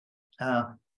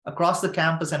across the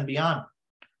campus and beyond,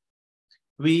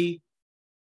 we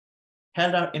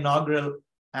held our inaugural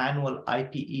annual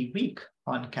IPE week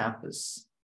on campus.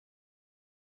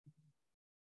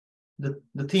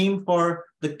 The theme for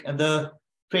the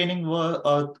training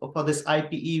for this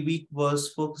IPE week was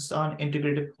focused on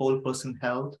integrative whole person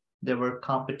health. There were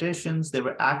competitions, there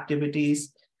were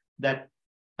activities that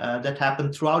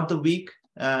happened throughout the week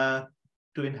to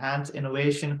enhance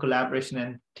innovation, collaboration,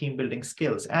 and team building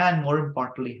skills, and more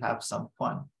importantly, have some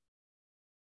fun.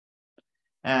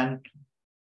 And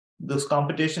those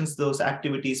competitions, those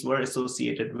activities were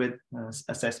associated with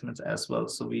assessments as well.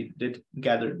 So we did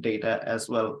gather data as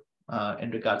well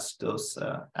in regards to those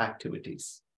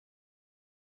activities.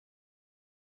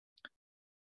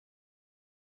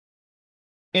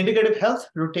 Integrative health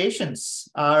rotations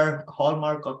are a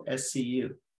hallmark of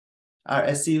SCU. Our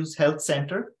SCU's health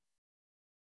center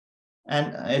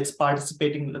and its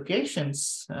participating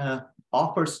locations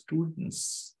offer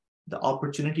students the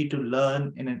opportunity to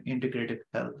learn in an integrative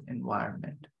health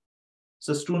environment.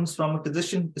 So students from a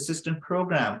physician assistant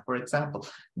program, for example,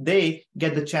 they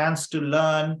get the chance to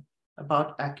learn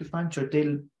about acupuncture.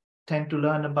 They tend to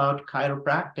learn about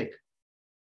chiropractic.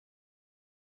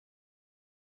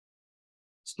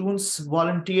 Students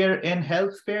volunteer in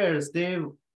health fairs. They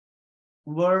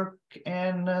work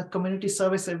in community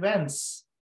service events.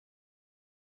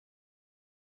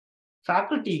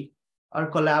 Faculty are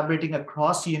collaborating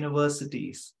across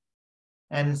universities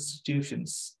and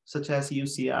institutions such as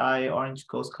UCI, Orange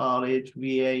Coast College,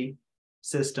 VA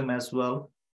system as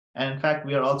well. And in fact,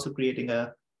 we are also creating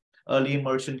an early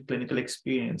immersion clinical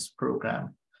experience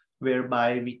program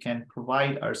whereby we can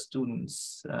provide our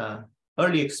students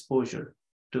early exposure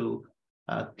to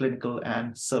clinical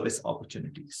and service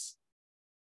opportunities.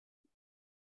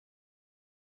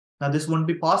 Now, this wouldn't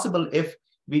be possible if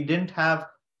we didn't have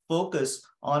focus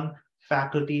on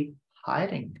faculty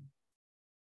hiring.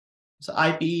 So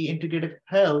IPE Integrative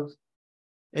Health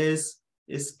is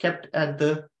kept at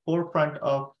the forefront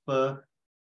of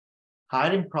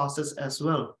hiring process as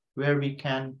well, where we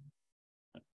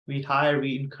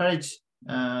encourage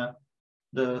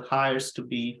the hires to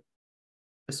be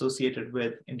associated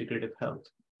with integrative health.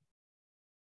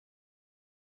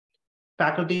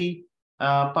 Faculty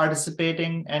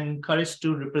participating and encouraged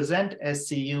to represent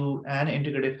SCU and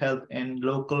integrative health in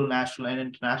local, national, and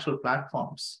international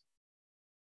platforms.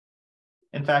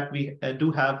 In fact, we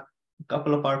do have a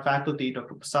couple of our faculty,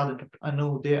 Dr. Prasad and Dr.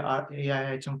 Anu, they are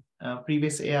AIHM,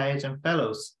 previous AIHM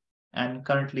fellows, And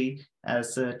currently,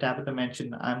 as Tabitha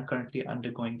mentioned, I'm currently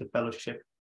undergoing the fellowship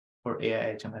for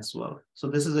AIHM as well. So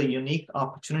this is a unique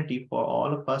opportunity for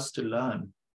all of us to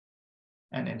learn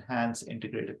and enhance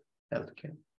integrative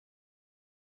healthcare.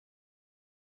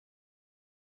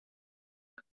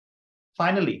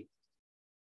 Finally,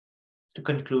 to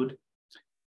conclude,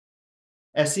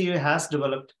 SCU has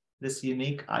developed this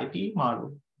unique IP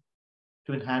model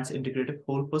to enhance integrative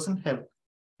whole person health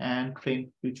and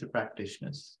train future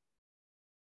practitioners.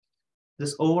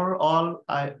 This overall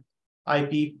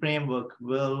IP framework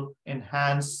will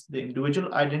enhance the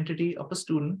individual identity of a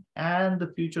student and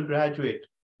the future graduate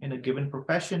in a given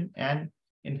profession and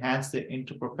enhance their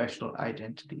interprofessional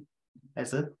identity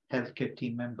as a healthcare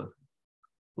team member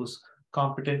who's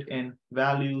competent in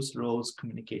values, roles,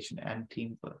 communication, and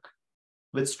teamwork.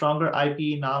 With stronger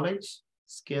IP knowledge,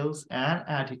 skills, and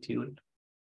attitude,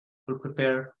 will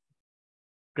prepare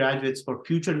graduates for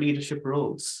future leadership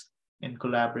roles in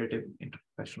collaborative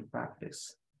interprofessional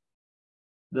practice.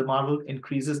 The model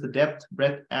increases the depth,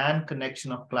 breadth, and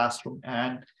connection of classroom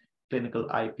and clinical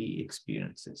IP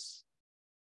experiences.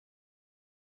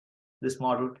 This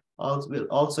model will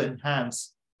also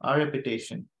enhance our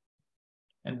reputation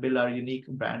and build our unique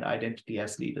brand identity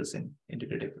as leaders in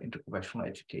integrative interprofessional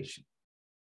education.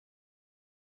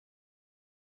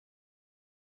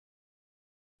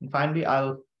 And finally,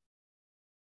 I'll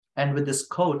end with this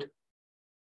quote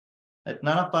that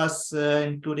none of us,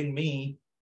 including me,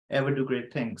 ever do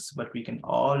great things, but we can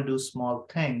all do small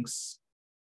things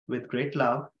with great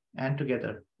love, and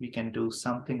together we can do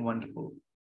something wonderful.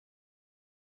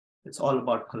 It's all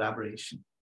about collaboration.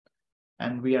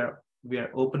 And we are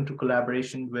open to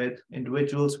collaboration with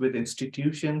individuals, with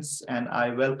institutions, and I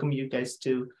welcome you guys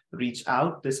to reach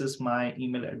out. This is my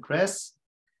email address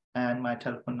and my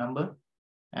telephone number,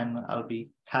 and I'll be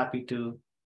happy to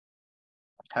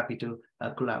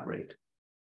collaborate.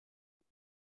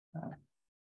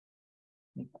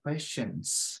 Any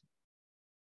questions?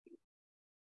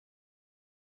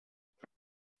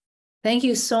 Thank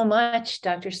you so much,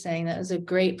 Dr. Singh. That was a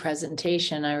great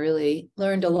presentation. I really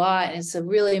learned a lot. And it's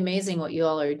really amazing what you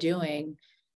all are doing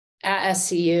at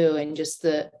SCU and just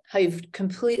how you've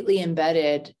completely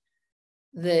embedded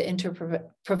the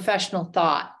interprofessional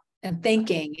thought and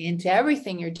thinking into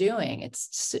everything you're doing.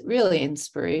 It's really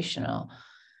inspirational.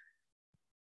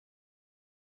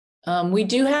 We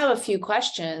do have a few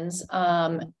questions,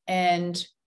 and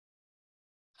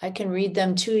I can read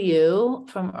them to you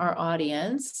from our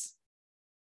audience.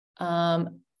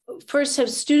 First, have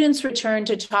students returned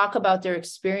to talk about their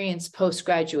experience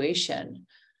post-graduation?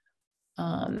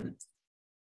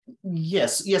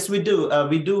 Yes, we do.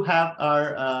 We do have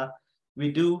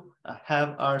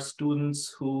our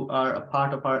students who are a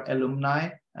part of our alumni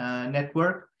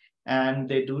network, and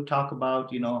they do talk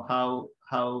about,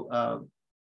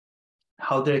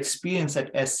 how their experience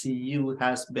at SCU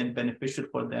has been beneficial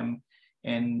for them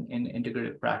in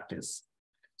integrative practice.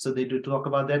 So they do talk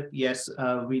about that. Yes,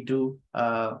 we do.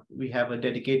 We have a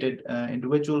dedicated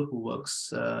individual who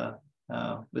works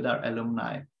with our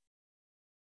alumni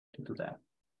to do that.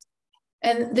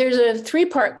 And there's a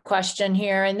three-part question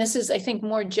here, and this is, I think,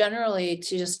 more generally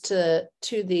to the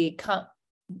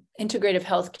integrative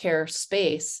healthcare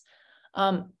space.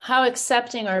 How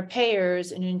accepting are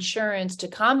payers and insurance to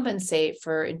compensate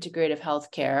for integrative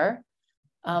healthcare?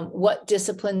 What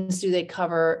disciplines do they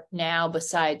cover now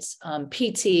besides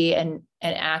PT and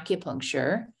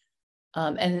acupuncture?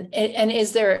 And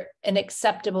is there an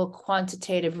acceptable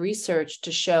quantitative research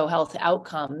to show health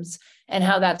outcomes and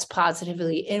how that's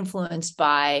positively influenced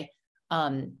by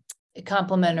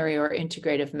complementary or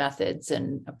integrative methods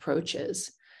and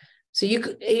approaches? So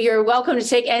you're welcome to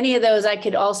take any of those. I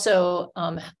could also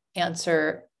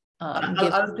answer.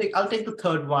 I'll take the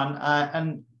third one,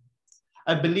 and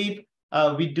I believe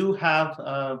we do have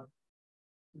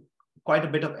quite a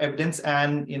bit of evidence,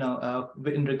 and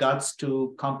in regards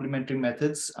to complementary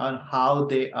methods on how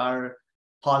they are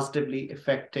positively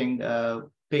affecting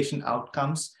patient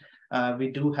outcomes. We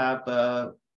do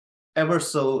have ever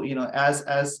so, as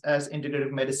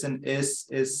integrative medicine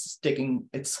is taking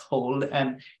its hold,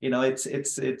 and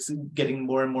it's getting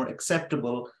more and more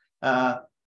acceptable.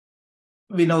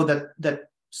 We know that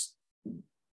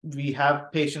we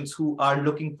have patients who are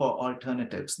looking for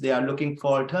alternatives. They are looking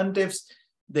for alternatives.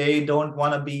 They don't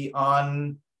want to be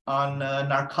on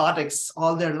narcotics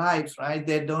all their lives, right?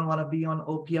 They don't want to be on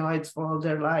opioids for all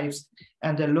their lives,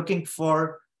 and they're looking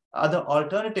for other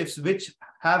alternatives, which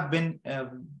have been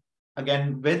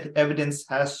again, with evidence,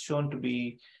 has shown to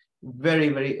be very,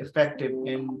 very effective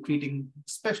in treating,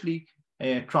 especially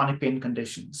chronic pain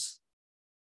conditions.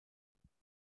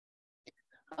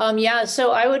 Yeah,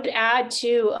 so I would add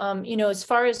to, as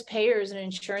far as payers and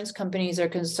insurance companies are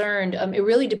concerned, it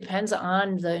really depends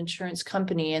on the insurance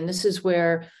company. And this is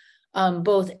where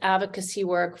both advocacy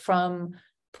work from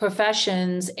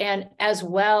professions and as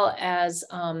well as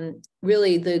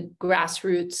really the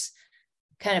grassroots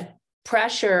kind of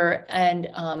pressure and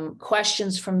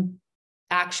questions from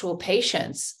actual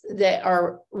patients that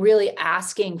are really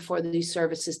asking for these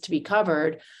services to be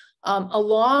covered,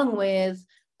 along with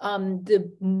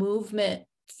the movement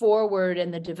forward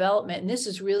and the development. And this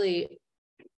is really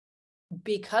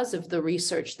because of the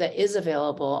research that is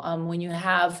available. When you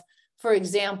have, for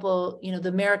example, the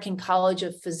American College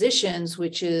of Physicians,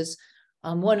 which is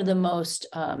one of the most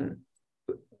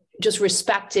just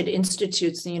respected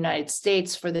institutes in the United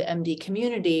States for the MD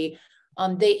community,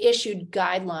 they issued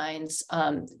guidelines.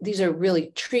 These are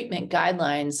really treatment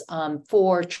guidelines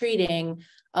for treating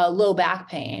low back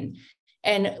pain.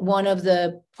 And one of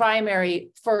the primary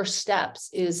first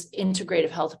steps is integrative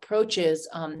health approaches,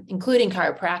 including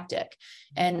chiropractic.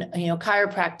 And,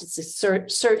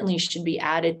 chiropractic certainly should be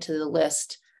added to the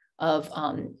list of,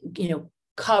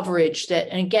 coverage that,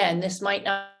 and again, this might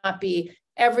not be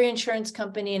every insurance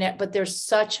company in it, but there's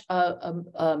such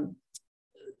that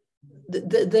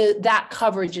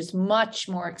coverage is much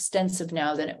more extensive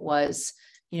now than it was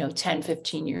 10,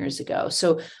 15 years ago.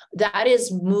 So that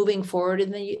is moving forward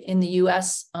in the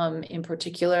US in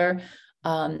particular.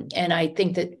 And I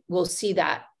think that we'll see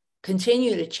that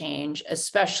continue to change,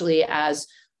 especially as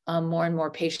more and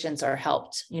more patients are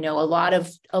helped. A lot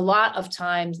of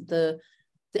times the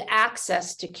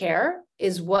access to care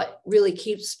is what really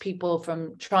keeps people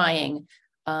from trying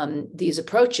these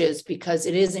approaches, because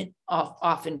it isn't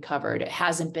often covered. It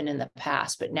hasn't been in the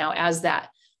past, but now as that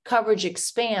coverage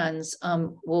expands,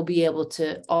 we'll be able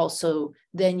to also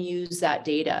then use that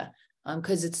data,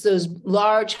 because it's those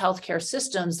large healthcare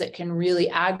systems that can really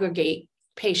aggregate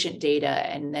patient data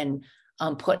and then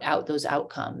put out those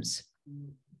outcomes.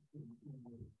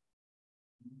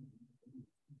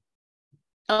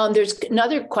 There's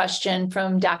another question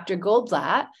from Dr.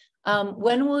 Goldblatt.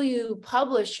 When will you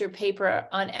publish your paper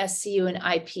on SCU and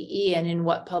IPE, and in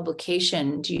what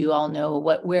publication? Do you all know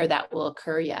where that will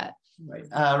occur yet? Right.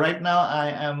 Right now, I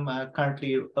am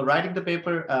currently writing the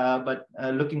paper, but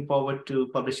looking forward to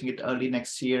publishing it early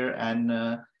next year.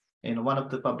 And one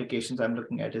of the publications I'm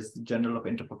looking at is the Journal of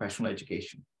Interprofessional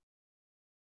Education.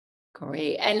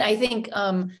 Great. And I think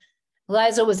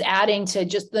Liza was adding to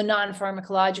just the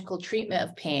non-pharmacological treatment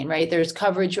of pain, right? There's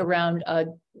coverage around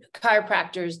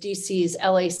chiropractors, DCs,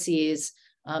 LACs,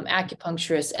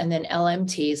 acupuncturists, and then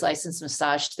LMTs, licensed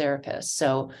massage therapists.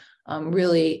 So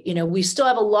really, we still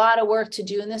have a lot of work to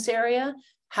do in this area.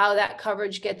 How that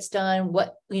coverage gets done,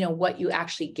 what you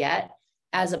actually get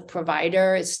as a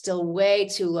provider is still way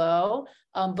too low.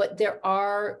 But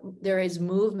there is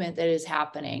movement that is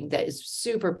happening that is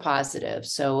super positive.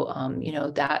 So,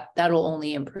 that'll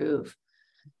only improve.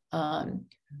 I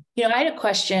had a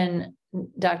question,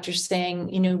 Dr.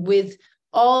 Singh, with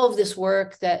all of this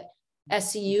work that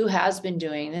SCU has been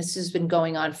doing, this has been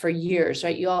going on for years,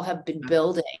 right? You all have been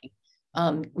building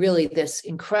really this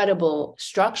incredible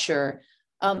structure.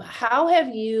 How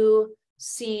have you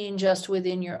seen just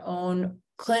within your own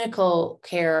clinical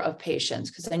care of patients?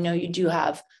 Because I know you do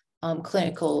have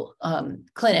clinical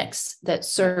clinics that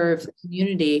serve the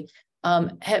community.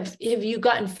 Have you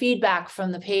gotten feedback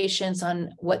from the patients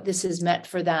on what this has meant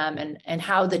for them and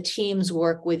how the teams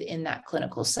work within that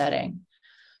clinical setting?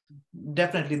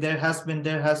 Definitely, there has been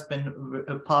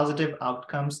positive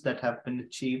outcomes that have been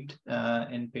achieved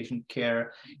in patient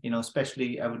care.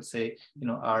 Especially I would say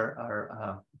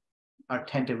our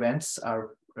tent events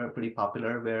are pretty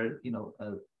popular,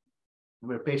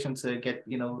 where patients get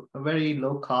a very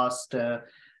low cost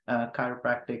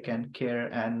chiropractic and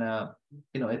care, and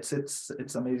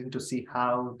it's amazing to see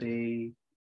how they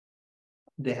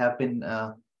have been.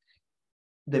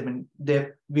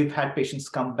 We've had patients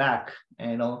come back,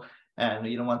 and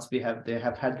once they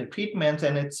have had the treatments,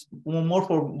 and it's more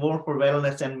for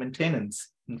wellness and maintenance,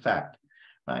 in fact,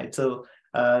 right? So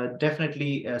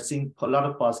definitely seeing a lot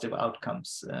of positive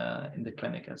outcomes in the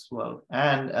clinic as well,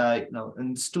 and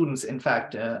in students. In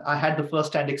fact, I had the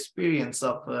first-hand experience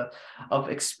of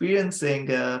experiencing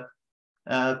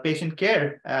patient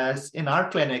care as in our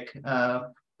clinic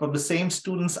from the same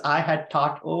students I had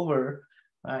taught over.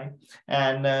 Right,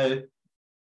 and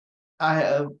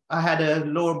I had a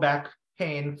lower back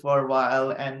pain for a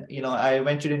while, and I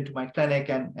ventured into my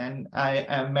clinic, and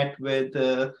I met with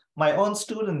my own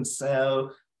students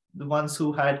the ones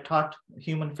who had taught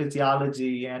human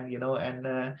physiology and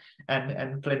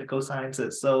and clinical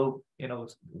sciences. So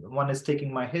one is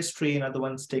taking my history, another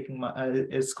one's taking my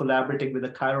is collaborating with a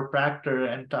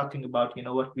chiropractor and talking about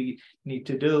what we need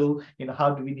to do.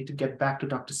 How do we need to get back to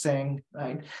Dr. Singh,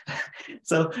 right?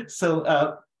 so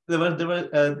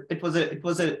it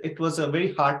was a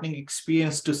very heartening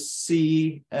experience to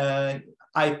see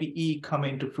IPE come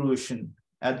into fruition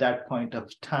at that point of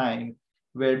time,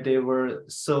 where they were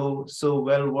so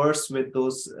well versed with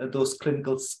those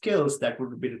clinical skills that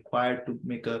would be required to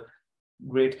make a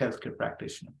great healthcare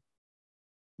practitioner.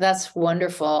 That's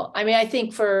wonderful. I mean, I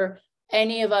think for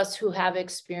any of us who have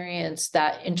experienced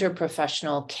that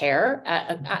interprofessional care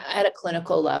at a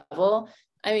clinical level,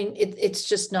 I mean, it's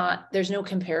just not, there's no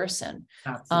comparison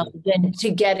than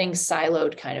to getting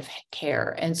siloed kind of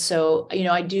care. And so,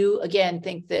 I do, again,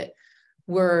 think that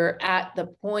we're at the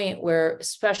point where,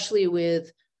 especially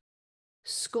with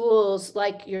schools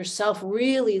like yourself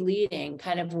really leading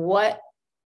kind of what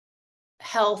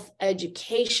health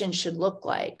education should look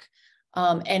like,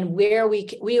 and where we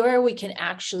can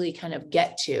actually kind of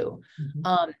get to.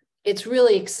 It's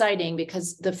really exciting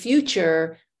because the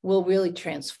future will really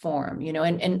transform,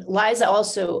 and Liza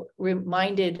also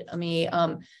reminded me,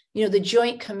 the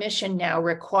Joint Commission now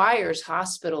requires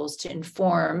hospitals to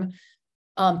inform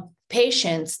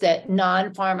patients that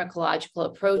non-pharmacological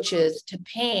approaches to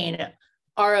pain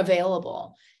are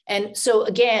available. And so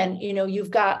again, you've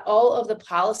got all of the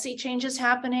policy changes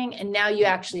happening, and now you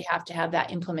actually have to have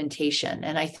that implementation.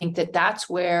 And I think that that's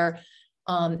where,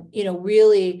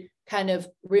 really kind of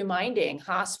reminding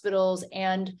hospitals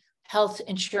and health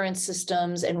insurance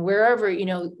systems and wherever,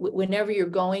 whenever you're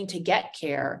going to get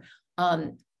care,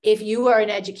 if you are an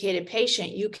educated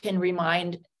patient, you can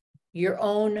remind your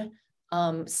own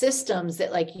systems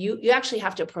that like, you actually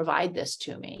have to provide this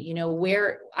to me,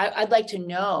 where I'd like to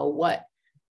know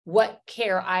what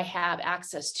care I have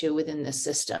access to within this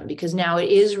system, because now it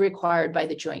is required by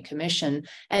the Joint Commission.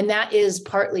 And that is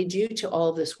partly due to all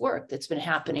of this work that's been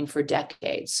happening for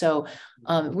decades. So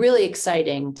really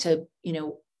exciting to,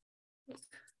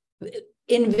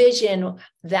 envision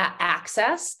that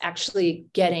access actually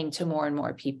getting to more and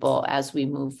more people as we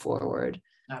move forward.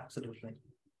 Absolutely.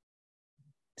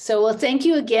 So, well, thank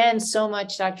you again so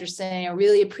much, Dr. Singh. I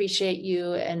really appreciate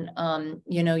you and,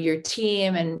 your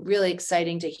team, and really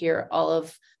exciting to hear all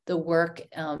of the work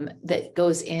that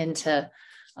goes into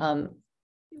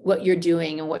what you're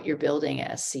doing and what you're building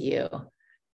at SCU.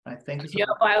 I think if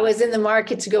I was in the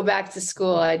market to go back to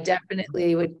school, I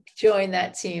definitely would join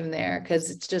that team there, because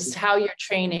it's just how you're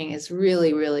training is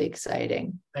really, really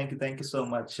exciting. Thank you so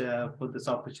much for this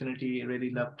opportunity. I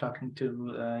really love talking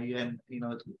to you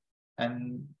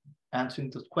and answering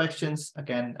those questions.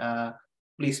 Again,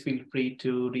 please feel free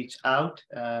to reach out.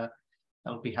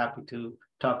 I'll be happy to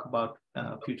talk about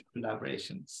future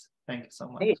collaborations. Thank you so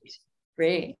much.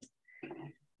 Great.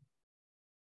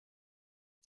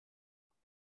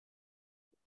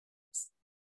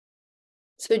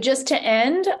 So just to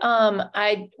end,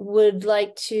 I would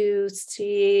like to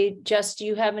see, Jess, do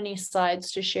you have any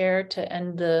slides to share to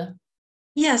end the?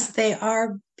 Yes, they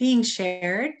are being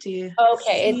shared. Do you?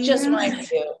 Okay, it's just my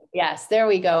view. Yes, there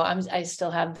we go. I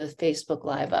still have the Facebook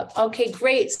Live up. Okay,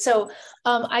 great. So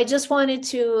I just wanted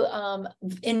to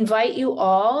invite you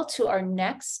all to our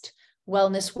next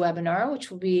wellness webinar, which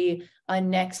will be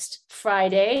on next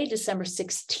Friday, December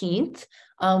 16th,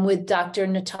 with Dr.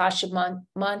 Natasha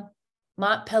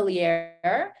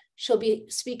Montpellier. She'll be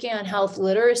speaking on health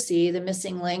literacy, the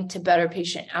missing link to better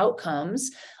patient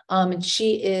outcomes. And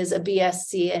she is a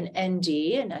BSc and ND,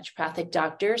 a naturopathic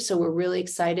doctor. So we're really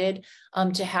excited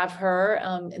to have her.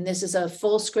 And this is a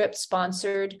Fullscript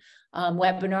sponsored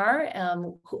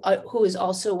webinar, who is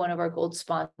also one of our gold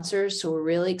sponsors. So we're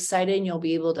really excited, and you'll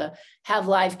be able to have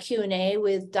live Q&A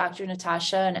with Dr.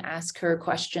 Natasha and ask her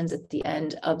questions at the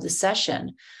end of the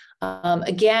session.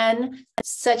 Again,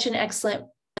 such an excellent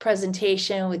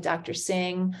presentation with Dr.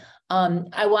 Singh.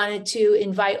 I wanted to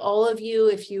invite all of you,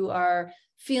 if you are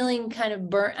feeling kind of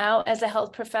burnt out as a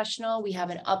health professional, we have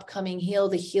an upcoming Heal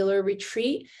the Healer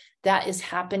retreat that is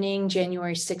happening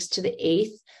January 6th to the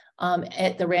 8th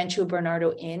at the Rancho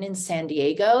Bernardo Inn in San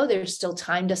Diego. There's still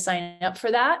time to sign up for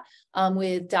that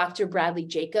with Dr. Bradley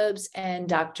Jacobs and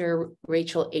Dr.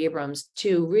 Rachel Abrams,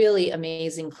 two really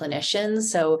amazing clinicians.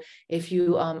 So if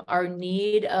you are in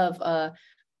need of a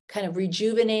kind of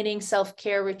rejuvenating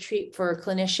self-care retreat for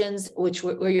clinicians,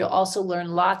 where you'll also learn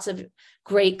lots of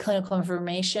great clinical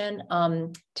information,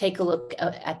 take a look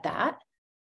at that.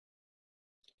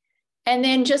 And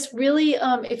then just really,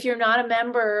 if you're not a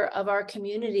member of our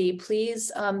community,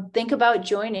 please think about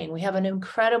joining. We have an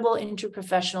incredible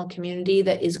interprofessional community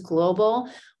that is global.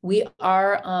 We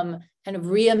are kind of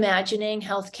reimagining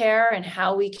healthcare and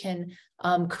how we can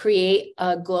create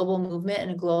a global movement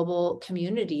and a global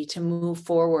community to move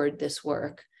forward this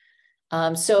work.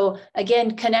 So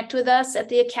again, connect with us at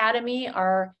the Academy.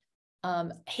 Our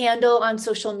handle on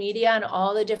social media and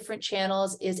all the different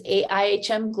channels is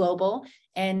AIHM Global.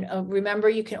 And remember,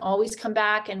 you can always come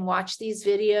back and watch these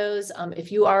videos.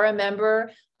 If you are a member,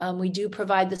 we do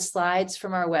provide the slides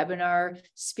from our webinar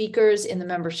speakers in the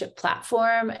membership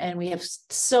platform. And we have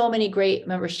so many great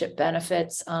membership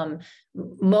benefits.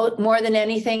 More than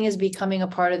anything is becoming a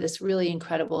part of this really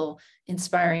incredible,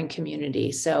 inspiring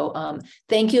community. So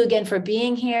thank you again for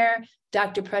being here.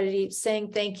 Dr. Pradeep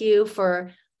Singh, thank you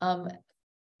for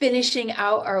finishing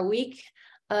out our week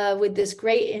with this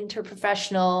great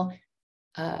interprofessional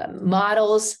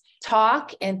models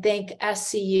talk, and thank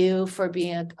SCU for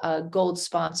being a gold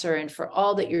sponsor and for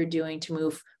all that you're doing to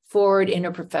move forward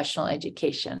interprofessional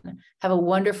education. Have a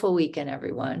wonderful weekend,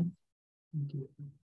 everyone. Thank you.